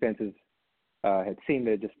 Defenses had seemed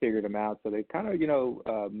to just figure them out, so they kind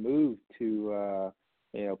of moved to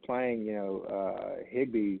playing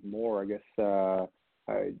Higbee more, I guess.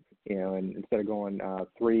 And instead of going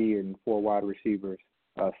 3 and 4 wide receivers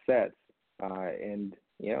sets, and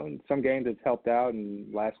in some games it's helped out,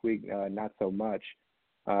 and last week not so much.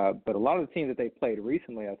 But a lot of the teams that they played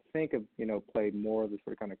recently, I think, have played more of the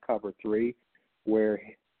sort of kind of cover 3, where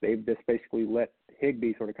they've just basically let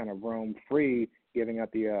Higbee sort of kind of roam free, giving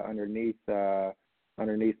up the underneath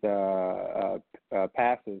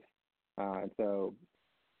passes. And so,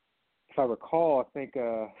 if I recall, I think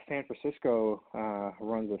San Francisco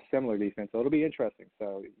runs a similar defense, so it'll be interesting.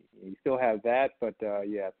 So you still have that, but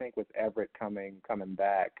I think with Everett coming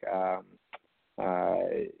back,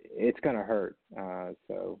 it's going to hurt.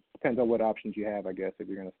 So depends on what options you have, I guess, if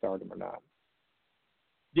you're going to start him or not.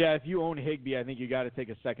 Yeah, if you own Higbee, I think you got to take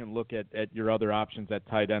a second look at your other options at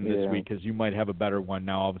tight end this week, because you might have a better one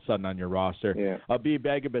now all of a sudden on your roster. Yeah. Abib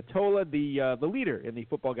Agbetoba, the leader in the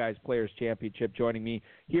Footballguys Players Championship, joining me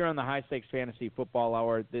here on the High Stakes Fantasy Football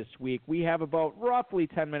Hour this week. We have about roughly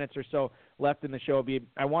 10 minutes or so left in the show, Abib.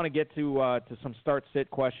 I want to get to some start-sit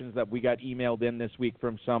questions that we got emailed in this week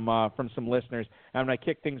from some listeners. I'm going to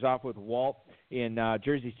kick things off with Walt in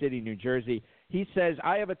Jersey City, New Jersey. He says,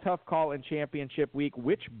 I have a tough call in championship week.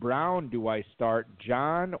 Which Brown do I start,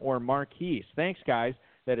 John or Marquise? Thanks, guys.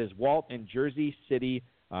 That is Walt in Jersey City,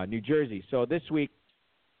 New Jersey. So this week,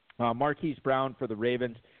 Marquise Brown for the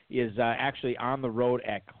Ravens is actually on the road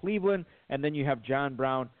at Cleveland. And then you have John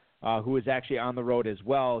Brown, who is actually on the road as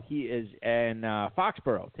well. He is in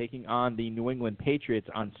Foxborough taking on the New England Patriots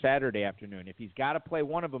on Saturday afternoon. If he's got to play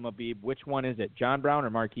one of them, Abib, which one is it, John Brown or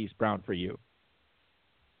Marquise Brown for you?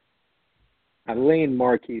 I lean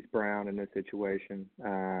Marquise Brown in this situation.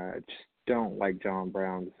 Just don't like John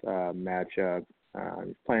Brown's matchup.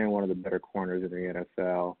 He's playing one of the better corners in the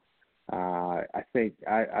NFL. I think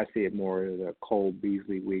I see it more as a Cole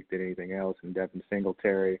Beasley week than anything else, and Devin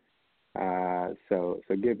Singletary. So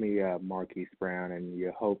give me Marquise Brown, and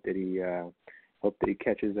you hope that he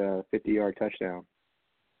catches a 50-yard touchdown.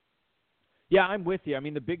 Yeah, I'm with you. I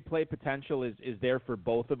mean, the big play potential is there for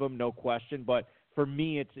both of them, no question. But for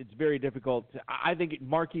me, it's very difficult. I think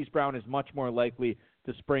Marquise Brown is much more likely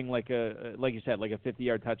to spring like you said, like a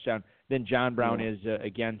 50-yard touchdown than John Brown is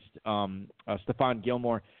against Stephon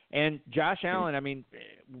Gilmore. And Josh Allen, I mean,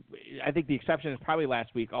 I think the exception is probably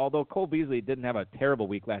last week, although Cole Beasley didn't have a terrible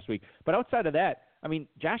week last week. But outside of that, I mean,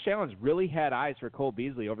 Josh Allen's really had eyes for Cole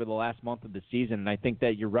Beasley over the last month of the season, and I think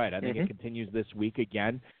that you're right. I think it continues this week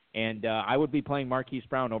again. And I would be playing Marquise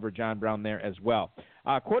Brown over John Brown there as well.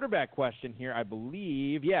 Quarterback question here, I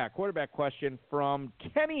believe. Yeah, quarterback question from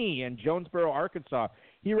Kenny in Jonesboro, Arkansas.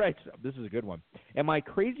 He writes, this is a good one. Am I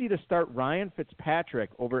crazy to start Ryan Fitzpatrick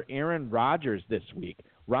over Aaron Rodgers this week?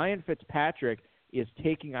 Ryan Fitzpatrick is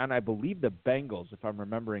taking on, I believe, the Bengals, if I'm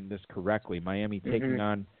remembering this correctly. Miami taking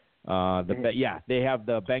on they have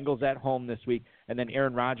the Bengals at home this week, and then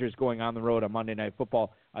Aaron Rodgers going on the road on Monday Night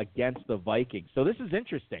Football against the Vikings. So this is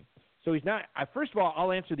interesting. So he's not first of all,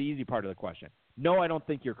 I'll answer the easy part of the question. No, I don't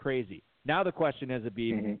think you're crazy. Now the question is,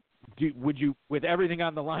 would you, with everything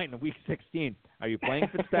on the line in Week 16, are you playing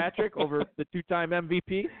Fitzpatrick over the two-time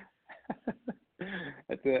MVP?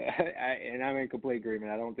 And I'm in complete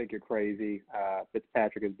agreement. I don't think you're crazy.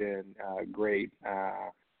 Fitzpatrick has been great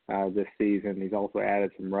this season. He's also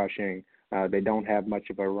added some rushing. They don't have much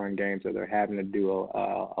of a run game, so they're having to do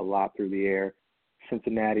a lot through the air.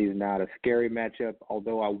 Cincinnati is not a scary matchup,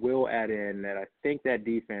 although I will add in that I think that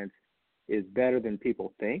defense is better than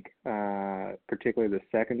people think, particularly the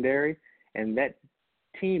secondary. And that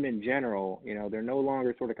team in general, they're no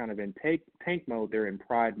longer sort of kind of in tank mode. They're in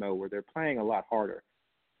pride mode where they're playing a lot harder.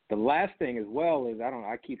 The last thing as well is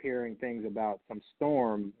I keep hearing things about some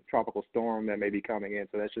tropical storm that may be coming in.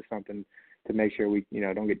 So that's just something to make sure we,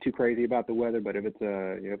 don't get too crazy about the weather. But if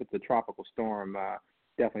it's a tropical storm,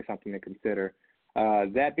 definitely something to consider.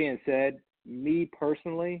 That being said, me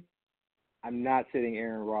personally, I'm not sitting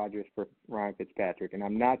Aaron Rodgers for Ryan Fitzpatrick, and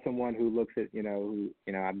I'm not someone who looks at,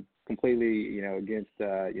 I'm completely, against,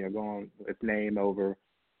 going with name over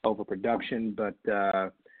production, but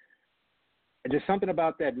just something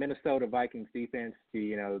about that Minnesota Vikings defense,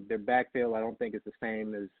 their backfield, I don't think it's the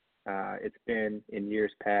same as it's been in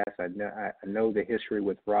years past. I know the history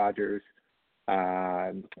with Rodgers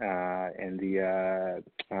and the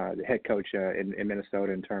head coach in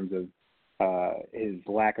Minnesota in terms of his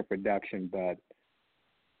lack of production, but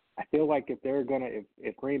I feel like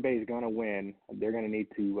if Green Bay is gonna win, they're gonna need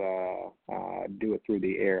to do it through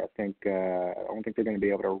the air. I don't think they're gonna be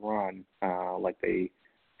able to run like they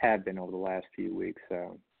have been over the last few weeks.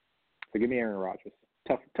 So give me Aaron Rodgers.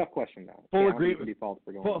 Tough question though. Full agreement.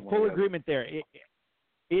 Full agreement there.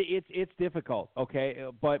 It's difficult, okay,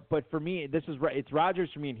 but for me, it's Rodgers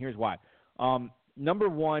for me, and here's why. Number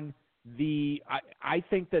one, I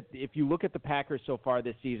think that if you look at the Packers so far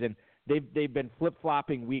this season, they've been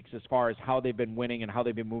flip-flopping weeks as far as how they've been winning and how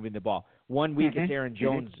they've been moving the ball. One week it's Aaron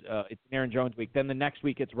Jones, it's an Aaron Jones week. Then the next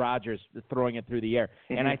week it's Rodgers throwing it through the air.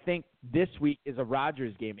 And I think this week is a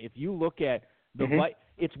Rodgers game. If you look at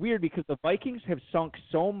It's weird because the Vikings have sunk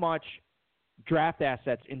so much draft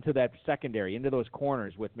assets into that secondary, into those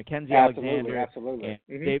corners with Mackenzie Alexander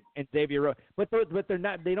and Xavier Rhodes. But they're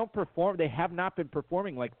not. They don't perform. They have not been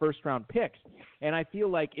performing like first-round picks. And I feel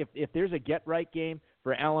like if there's a get-right game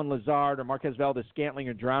for Alan Lazard or Marquez Valdez-Scantling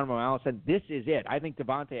or Geronimo Allison, this is it. I think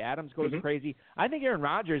Devontae Adams goes crazy. I think Aaron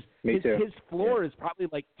Rodgers, his floor is probably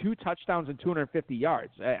like 2 touchdowns and 250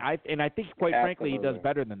 yards. I think, quite frankly, he does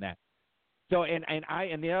better than that. So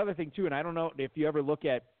and the other thing too, and I don't know if you ever look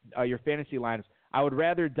at your fantasy lineups, I would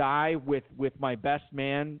rather die with my best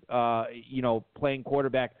man, playing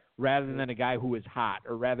quarterback rather than a guy who is hot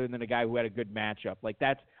or rather than a guy who had a good matchup. Like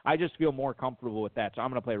I just feel more comfortable with that. So I'm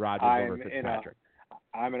going to play Rodgers over Fitzpatrick.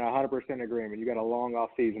 I'm in 100% agreement. You got a long off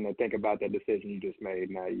season to think about that decision you just made.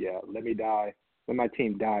 Now, let me die. Let my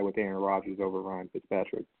team die with Aaron Rodgers over Ryan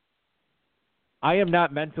Fitzpatrick. I am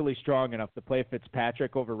not mentally strong enough to play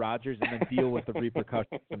Fitzpatrick over Rodgers and then deal with the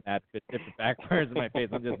repercussions from that if it backfires in my face.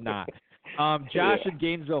 I'm just not. Josh in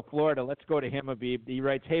Gainesville, Florida. Let's go to him, Abib. He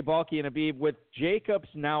writes, hey, Balky and Abib, with Jacobs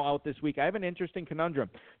now out this week, I have an interesting conundrum.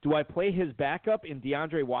 Do I play his backup in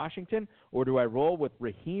DeAndre Washington, or do I roll with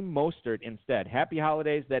Raheem Mostert instead? Happy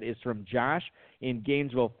holidays. That is from Josh in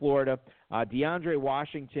Gainesville, Florida. DeAndre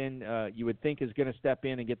Washington, you would think, is going to step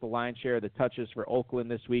in and get the lion's share of the touches for Oakland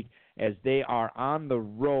this week as they are on the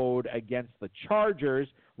road against the Chargers.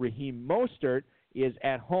 Raheem Mostert is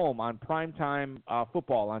at home on primetime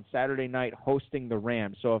football on Saturday night hosting the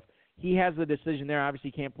Rams. So if he has the decision there, obviously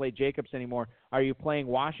he can't play Jacobs anymore. Are you playing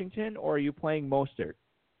Washington or are you playing Mostert?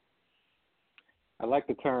 I like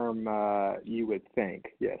the term you would think,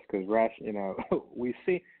 yes, because, we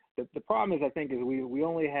see the problem is, I think, is we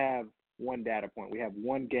only have one data point. We have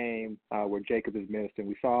one game where Jacob is missed, and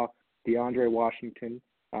we saw DeAndre Washington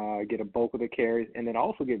get a bulk of the carries and then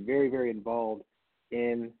also get very, very involved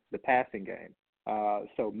in the passing game.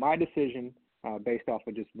 So my decision based off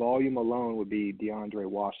of just volume alone would be DeAndre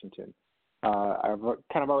Washington. I've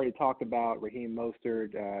kind of already talked about Raheem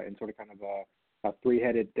Mostert and sort of kind of a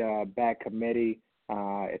three-headed back committee.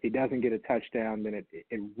 If he doesn't get a touchdown, then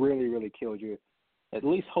it really, really kills you. At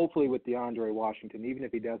least hopefully with DeAndre Washington, even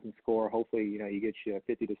if he doesn't score, hopefully, he gets you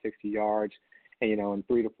 50 to 60 yards and, and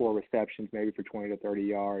 3 to 4 receptions, maybe for 20 to 30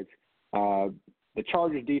 yards. The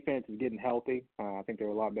Chargers defense is getting healthy. I think they're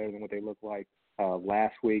a lot better than what they looked like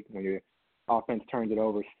last week. When your offense turns it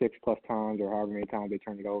over 6+ times or however many times they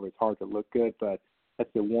turn it over, it's hard to look good, but that's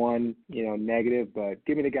the one, negative. But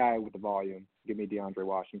give me the guy with the volume. Give me DeAndre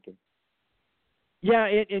Washington. Yeah,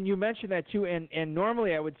 and you mentioned that too. And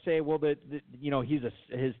normally I would say, well,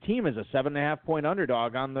 his team is a 7.5-point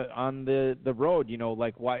underdog on the road.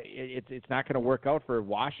 Like why it's not going to work out for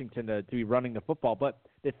Washington to be running the football. But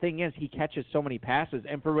the thing is, he catches so many passes,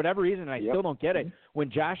 and for whatever reason, I still don't get it.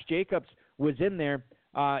 When Josh Jacobs was in there,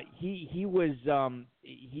 he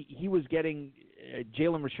was getting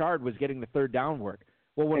Jalen Richard was getting the third down work.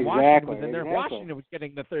 Well, when Washington was in there, Washington was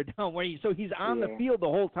getting the third down. So he's on the field the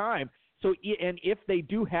whole time. So, and if they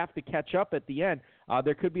do have to catch up at the end,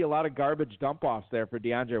 there could be a lot of garbage dump-offs there for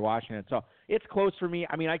DeAndre Washington. So it's close for me.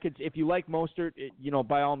 I mean, if you like Mostert,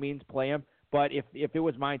 by all means play him. But if it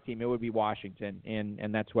was my team, it would be Washington,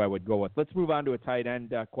 and that's who I would go with. Let's move on to a tight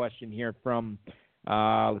end question here from,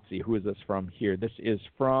 let's see, who is this from here? This is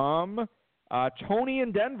from Tony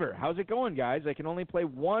in Denver. How's it going, guys? I can only play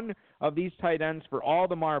one of these tight ends for all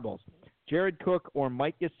the marbles. Jared Cook or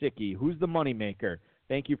Mike Gesicki. Who's the moneymaker?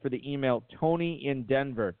 Thank you for the email, Tony in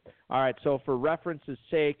Denver. All right, so for reference's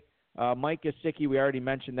sake, Mike Gesicki, we already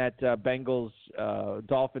mentioned that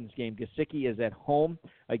Bengals-Dolphins game. Gesicki is at home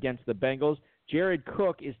against the Bengals. Jared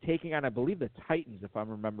Cook is taking on, I believe, the Titans, if I'm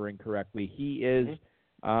remembering correctly. He is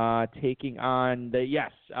taking on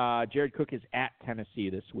Jared Cook is at Tennessee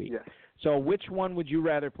this week. Yes. So which one would you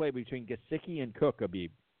rather play between Gesicki and Cook,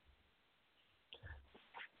 Abib?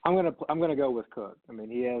 I'm gonna go with Cook. I mean,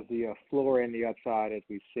 he has the floor and the upside, as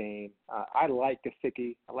we've seen. I like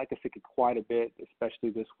Gesicki. I like Gesicki quite a bit, especially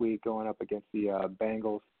this week going up against the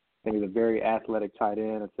Bengals. I think he's a very athletic tight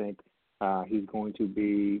end. I think he's going to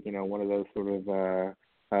be, one of those sort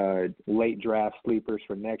of late draft sleepers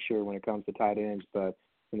for next year when it comes to tight ends. But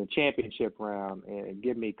in the championship round,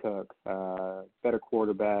 give me Cook, better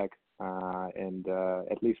quarterback, and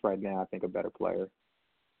at least right now, I think a better player.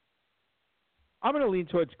 I'm going to lean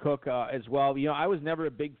towards Cook as well. I was never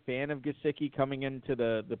a big fan of Gesicki coming into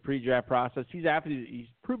the pre-draft process. He's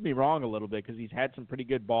proved me wrong a little bit because he's had some pretty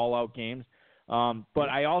good ball-out games. But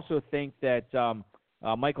I also think that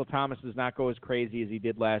Michael Thomas does not go as crazy as he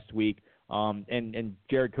did last week. And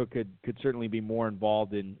Jared Cook could certainly be more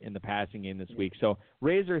involved in the passing game this week. So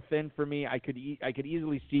razor thin for me. I could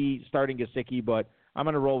easily see starting Gesicki, but I'm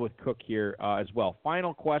going to roll with Cook here as well.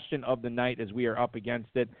 Final question of the night as we are up against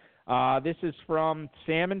it. This is from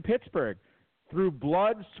Sam in Pittsburgh. Through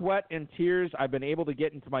blood, sweat, and tears, I've been able to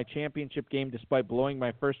get into my championship game despite blowing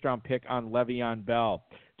my first-round pick on Le'Veon Bell.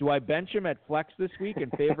 Do I bench him at flex this week in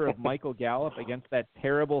favor of Michael Gallup against that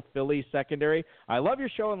terrible Phillies secondary? I love your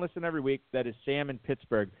show and listen every week. That is Sam in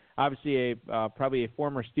Pittsburgh. Obviously, probably a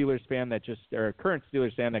former Steelers fan or a current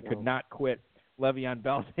Steelers fan that could not quit Le'Veon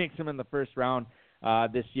Bell. Takes him in the first round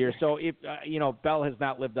this year. So, if Bell has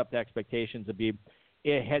not lived up to expectations, Abib.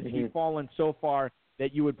 Has he fallen so far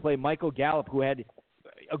that you would play Michael Gallup, who had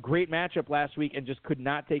a great matchup last week and just could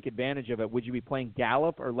not take advantage of it? Would you be playing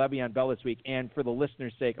Gallup or Le'Veon Bell this week? And for the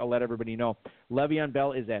listeners' sake, I'll let everybody know, Le'Veon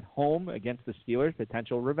Bell is at home against the Steelers,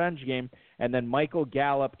 potential revenge game, and then Michael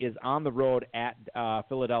Gallup is on the road at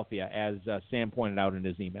Philadelphia, as Sam pointed out in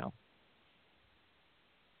his email.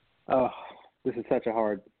 Oh, this is such a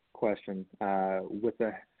hard question. A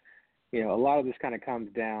lot of this kind of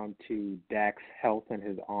comes down to Dak's health and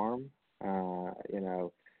his arm.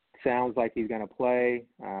 Sounds like he's going to play,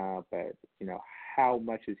 but how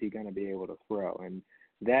much is he going to be able to throw? And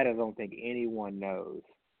that I don't think anyone knows.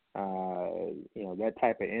 That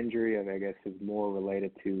type of injury, I guess, is more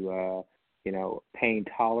related to, pain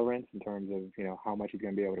tolerance in terms of, how much he's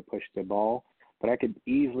going to be able to push the ball. But I could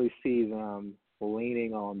easily see them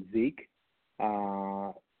leaning on Zeke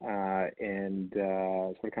and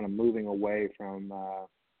sort of kind of moving away from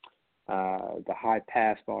the high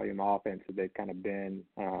pass volume offense that they've kind of been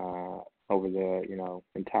over the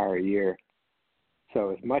entire year. So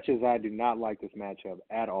as much as I do not like this matchup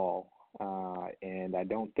at all, and I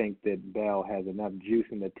don't think that Bell has enough juice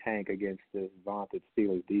in the tank against this vaunted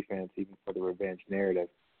Steelers defense, even for the revenge narrative,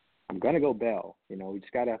 I'm going to go Bell. We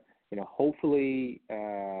just got to, hopefully,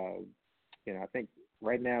 I think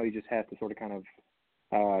right now he just has to sort of kind of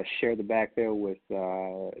share the backfield with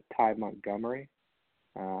Ty Montgomery.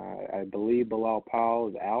 I believe Bilal Powell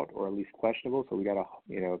is out, or at least questionable, so we got to,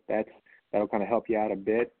 that'll kind of help you out a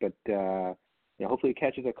bit. But hopefully he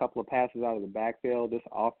catches a couple of passes out of the backfield. This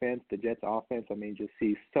offense, the Jets' offense, just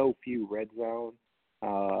sees so few red zone,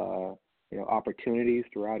 opportunities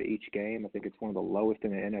throughout each game. I think it's one of the lowest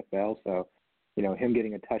in the NFL. So, him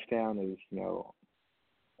getting a touchdown is,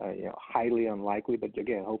 highly unlikely. But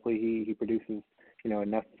again, hopefully he produces,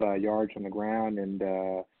 enough yards on the ground, and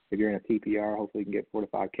if you're in a PPR, hopefully you can get 4 to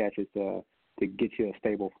 5 catches to get you a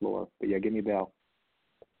stable floor. But yeah, give me Bell.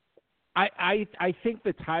 I think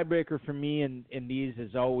the tiebreaker for me in these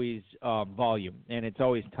is always volume, and it's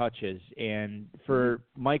always touches. And for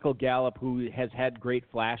Michael Gallup, who has had great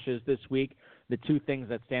flashes this week, the two things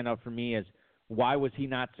that stand out for me is, why was he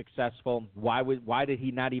not successful? Why did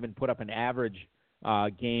he not even put up an average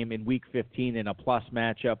game in Week 15 in a plus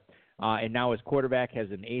matchup? And now his quarterback has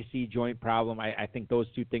an AC joint problem. I think those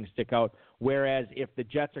two things stick out. Whereas if the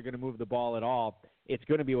Jets are going to move the ball at all, it's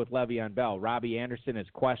going to be with Le'Veon Bell. Robbie Anderson is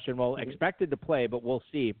questionable, expected to play, but we'll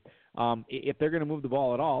see. If they're going to move the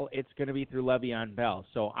ball at all, it's going to be through Le'Veon Bell.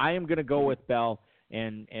 So I am going to go with Bell,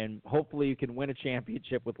 and hopefully you can win a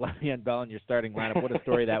championship with Le'Veon Bell in your starting lineup. What a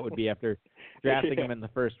story that would be after drafting him in the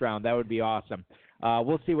first round. That would be awesome.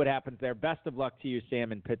 We'll see what happens there. Best of luck to you,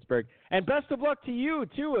 Sam, in Pittsburgh, and best of luck to you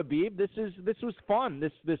too, Abib. This was fun.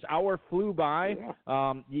 This hour flew by.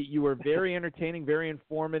 Yeah. You were very entertaining, very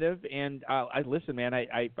informative, and listen, man.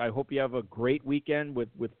 I hope you have a great weekend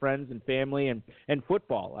with friends and family and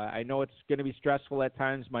football. I know it's going to be stressful at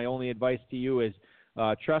times. My only advice to you is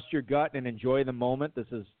trust your gut and enjoy the moment. This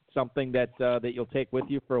is something that you'll take with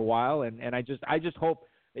you for a while, and I just hope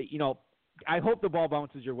I hope the ball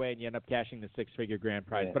bounces your way and you end up cashing the 6-figure grand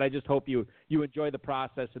prize. Yeah. But I just hope you enjoy the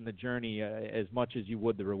process and the journey as much as you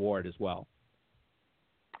would the reward as well.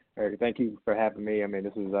 Eric, thank you for having me.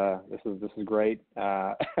 This is great.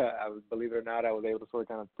 Believe it or not, I was able to sort of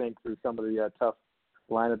kind of think through some of the tough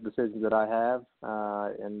lineup decisions that I have.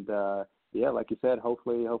 Like you said,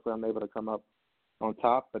 hopefully I'm able to come up on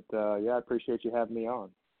top. But I appreciate you having me on.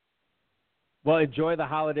 Well, enjoy the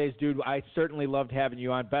holidays, dude. I certainly loved having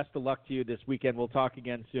you on. Best of luck to you this weekend. We'll talk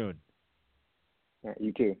again soon. Yeah,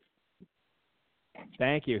 you too.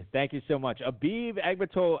 Thank you. Thank you so much. Abib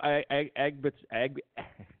Agbetoba,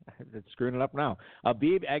 screwing it up now.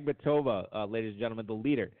 Abib Agbetoba, ladies and gentlemen, the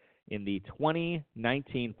leader in the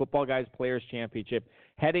 2019 Football Guys Players Championship,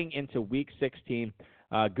 heading into Week 16.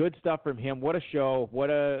 Good stuff from him. What a show.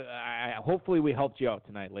 Hopefully we helped you out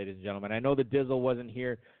tonight, ladies and gentlemen. I know that Dizzle wasn't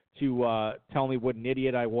here to tell me what an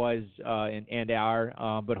idiot I was and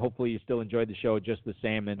are, but hopefully you still enjoyed the show just the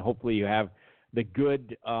same, and hopefully you have the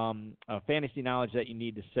good fantasy knowledge that you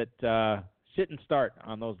need to sit and start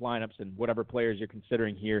on those lineups and whatever players you're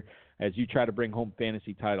considering here as you try to bring home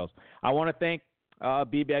fantasy titles. I want to thank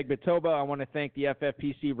Abib Agbetoba. I want to thank the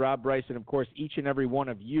FFPC, Rob Bryce, and, of course, each and every one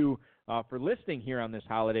of you for listening here on this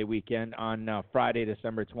holiday weekend on Friday,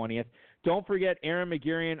 December 20th. Don't forget Aaron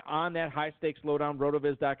McGurian on that High Stakes Lowdown,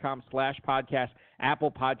 rotoviz.com/podcast,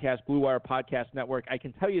 Apple Podcast, Blue Wire Podcast Network. I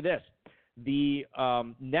can tell you this. The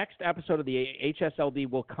next episode of the HSLD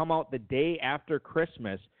will come out the day after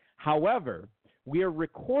Christmas. However, we are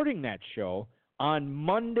recording that show on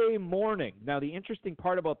Monday morning. Now, the interesting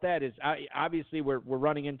part about that is obviously we're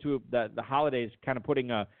running into the holidays, kind of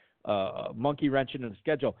putting a monkey wrench into the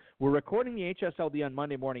schedule. We're recording the HSLD on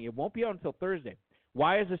Monday morning. It won't be out until Thursday.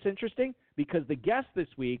 Why is this interesting? Because the guest this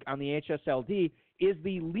week on the HSLD is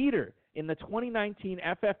the leader in the 2019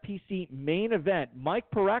 FFPC main event. Mike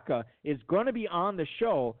Pareca is going to be on the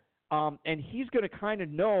show, and he's going to kind of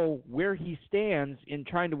know where he stands in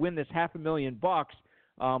trying to win this $500,000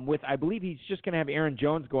 with, I believe he's just going to have Aaron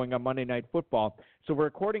Jones going on Monday Night Football. So we're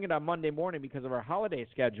recording it on Monday morning because of our holiday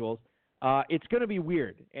schedules. It's going to be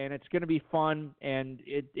weird, and it's going to be fun, and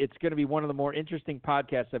it's going to be one of the more interesting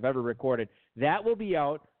podcasts I've ever recorded. That will be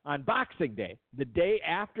out on Boxing Day, the day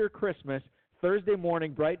after Christmas, Thursday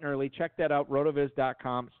morning, bright and early. Check that out,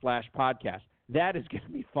 rotoviz.com/podcast. That is going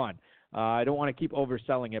to be fun. I don't want to keep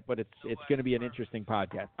overselling it, but it's going to be an interesting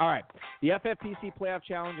podcast. All right, the FFPC Playoff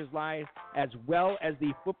Challenge is live, as well as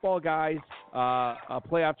the Football Guys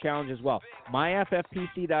Playoff Challenge as well.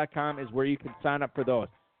 MyFFPC.com is where you can sign up for those.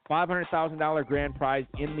 $500,000 grand prize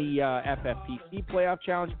in the FFPC Playoff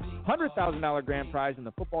Challenge, $100,000 grand prize in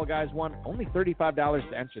the Football Guys one, only $35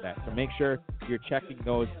 to enter that, so make sure you're checking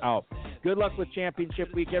those out. Good luck with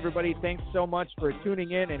Championship Week, everybody. Thanks so much for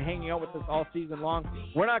tuning in and hanging out with us all season long.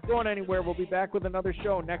 We're not going anywhere. We'll be back with another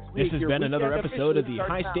show next week. This has been another episode of the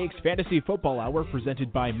High Stakes Fantasy Football Hour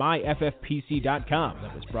presented by MyFFPC.com.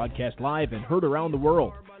 That was broadcast live and heard around the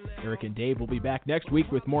world. Eric and Dave will be back next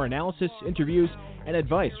week with more analysis, interviews, and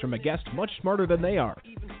advice from a guest much smarter than they are.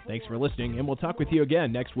 Thanks for listening, and we'll talk with you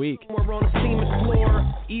again next week. We're on the cement floor,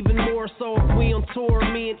 even more so if we on tour.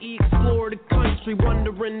 Me and E explore the country,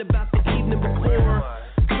 wondering about the evening before.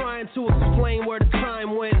 Trying to explain where the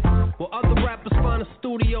time went, while other rappers find a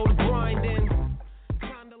studio to grind in.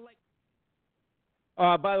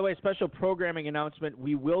 By the way, special programming announcement.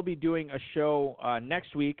 We will be doing a show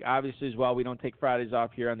next week, obviously, as well. We don't take Fridays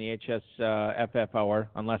off here on the HSFF Hour,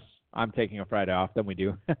 unless I'm taking a Friday off, then we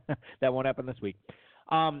do. That won't happen this week.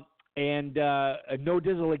 No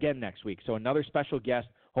Dizzle again next week. So another special guest.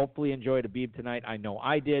 Hopefully enjoyed Abib tonight. I know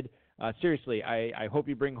I did. Seriously, I hope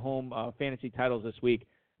you bring home fantasy titles this week.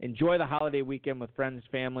 Enjoy the holiday weekend with friends,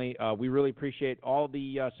 family. We really appreciate all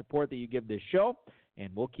the support that you give this show, and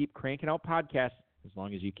we'll keep cranking out podcasts as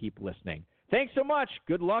long as you keep listening. Thanks so much.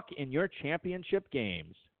 Good luck in your championship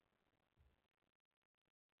games.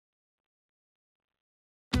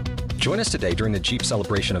 Join us today during the Jeep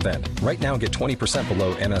Celebration event. Right now, get 20%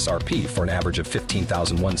 below MSRP for an average of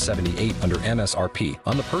 $15,178 under MSRP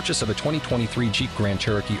on the purchase of a 2023 Jeep Grand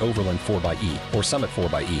Cherokee Overland 4xE or Summit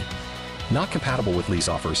 4xE. Not compatible with lease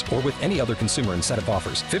offers or with any other consumer incentive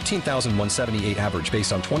offers. $15,178 average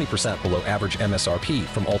based on 20% below average MSRP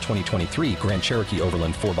from all 2023 Grand Cherokee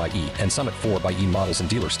Overland 4xE and Summit 4xE models in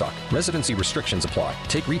dealer stock. Residency restrictions apply.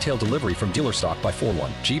 Take retail delivery from dealer stock by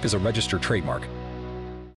 4/1. Jeep is a registered trademark.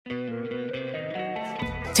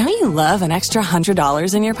 Don't you love an extra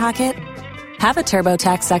 $100 in your pocket? Have a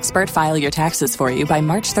TurboTax expert file your taxes for you by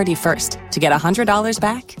March 31st to get $100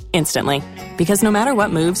 back instantly. Because no matter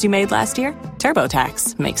what moves you made last year,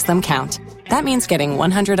 TurboTax makes them count. That means getting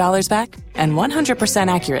 $100 back and 100%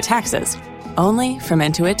 accurate taxes, only from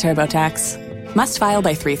Intuit TurboTax. Must file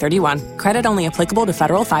by 3/31. Credit only applicable to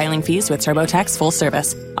federal filing fees with TurboTax full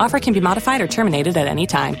service. Offer can be modified or terminated at any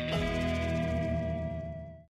time.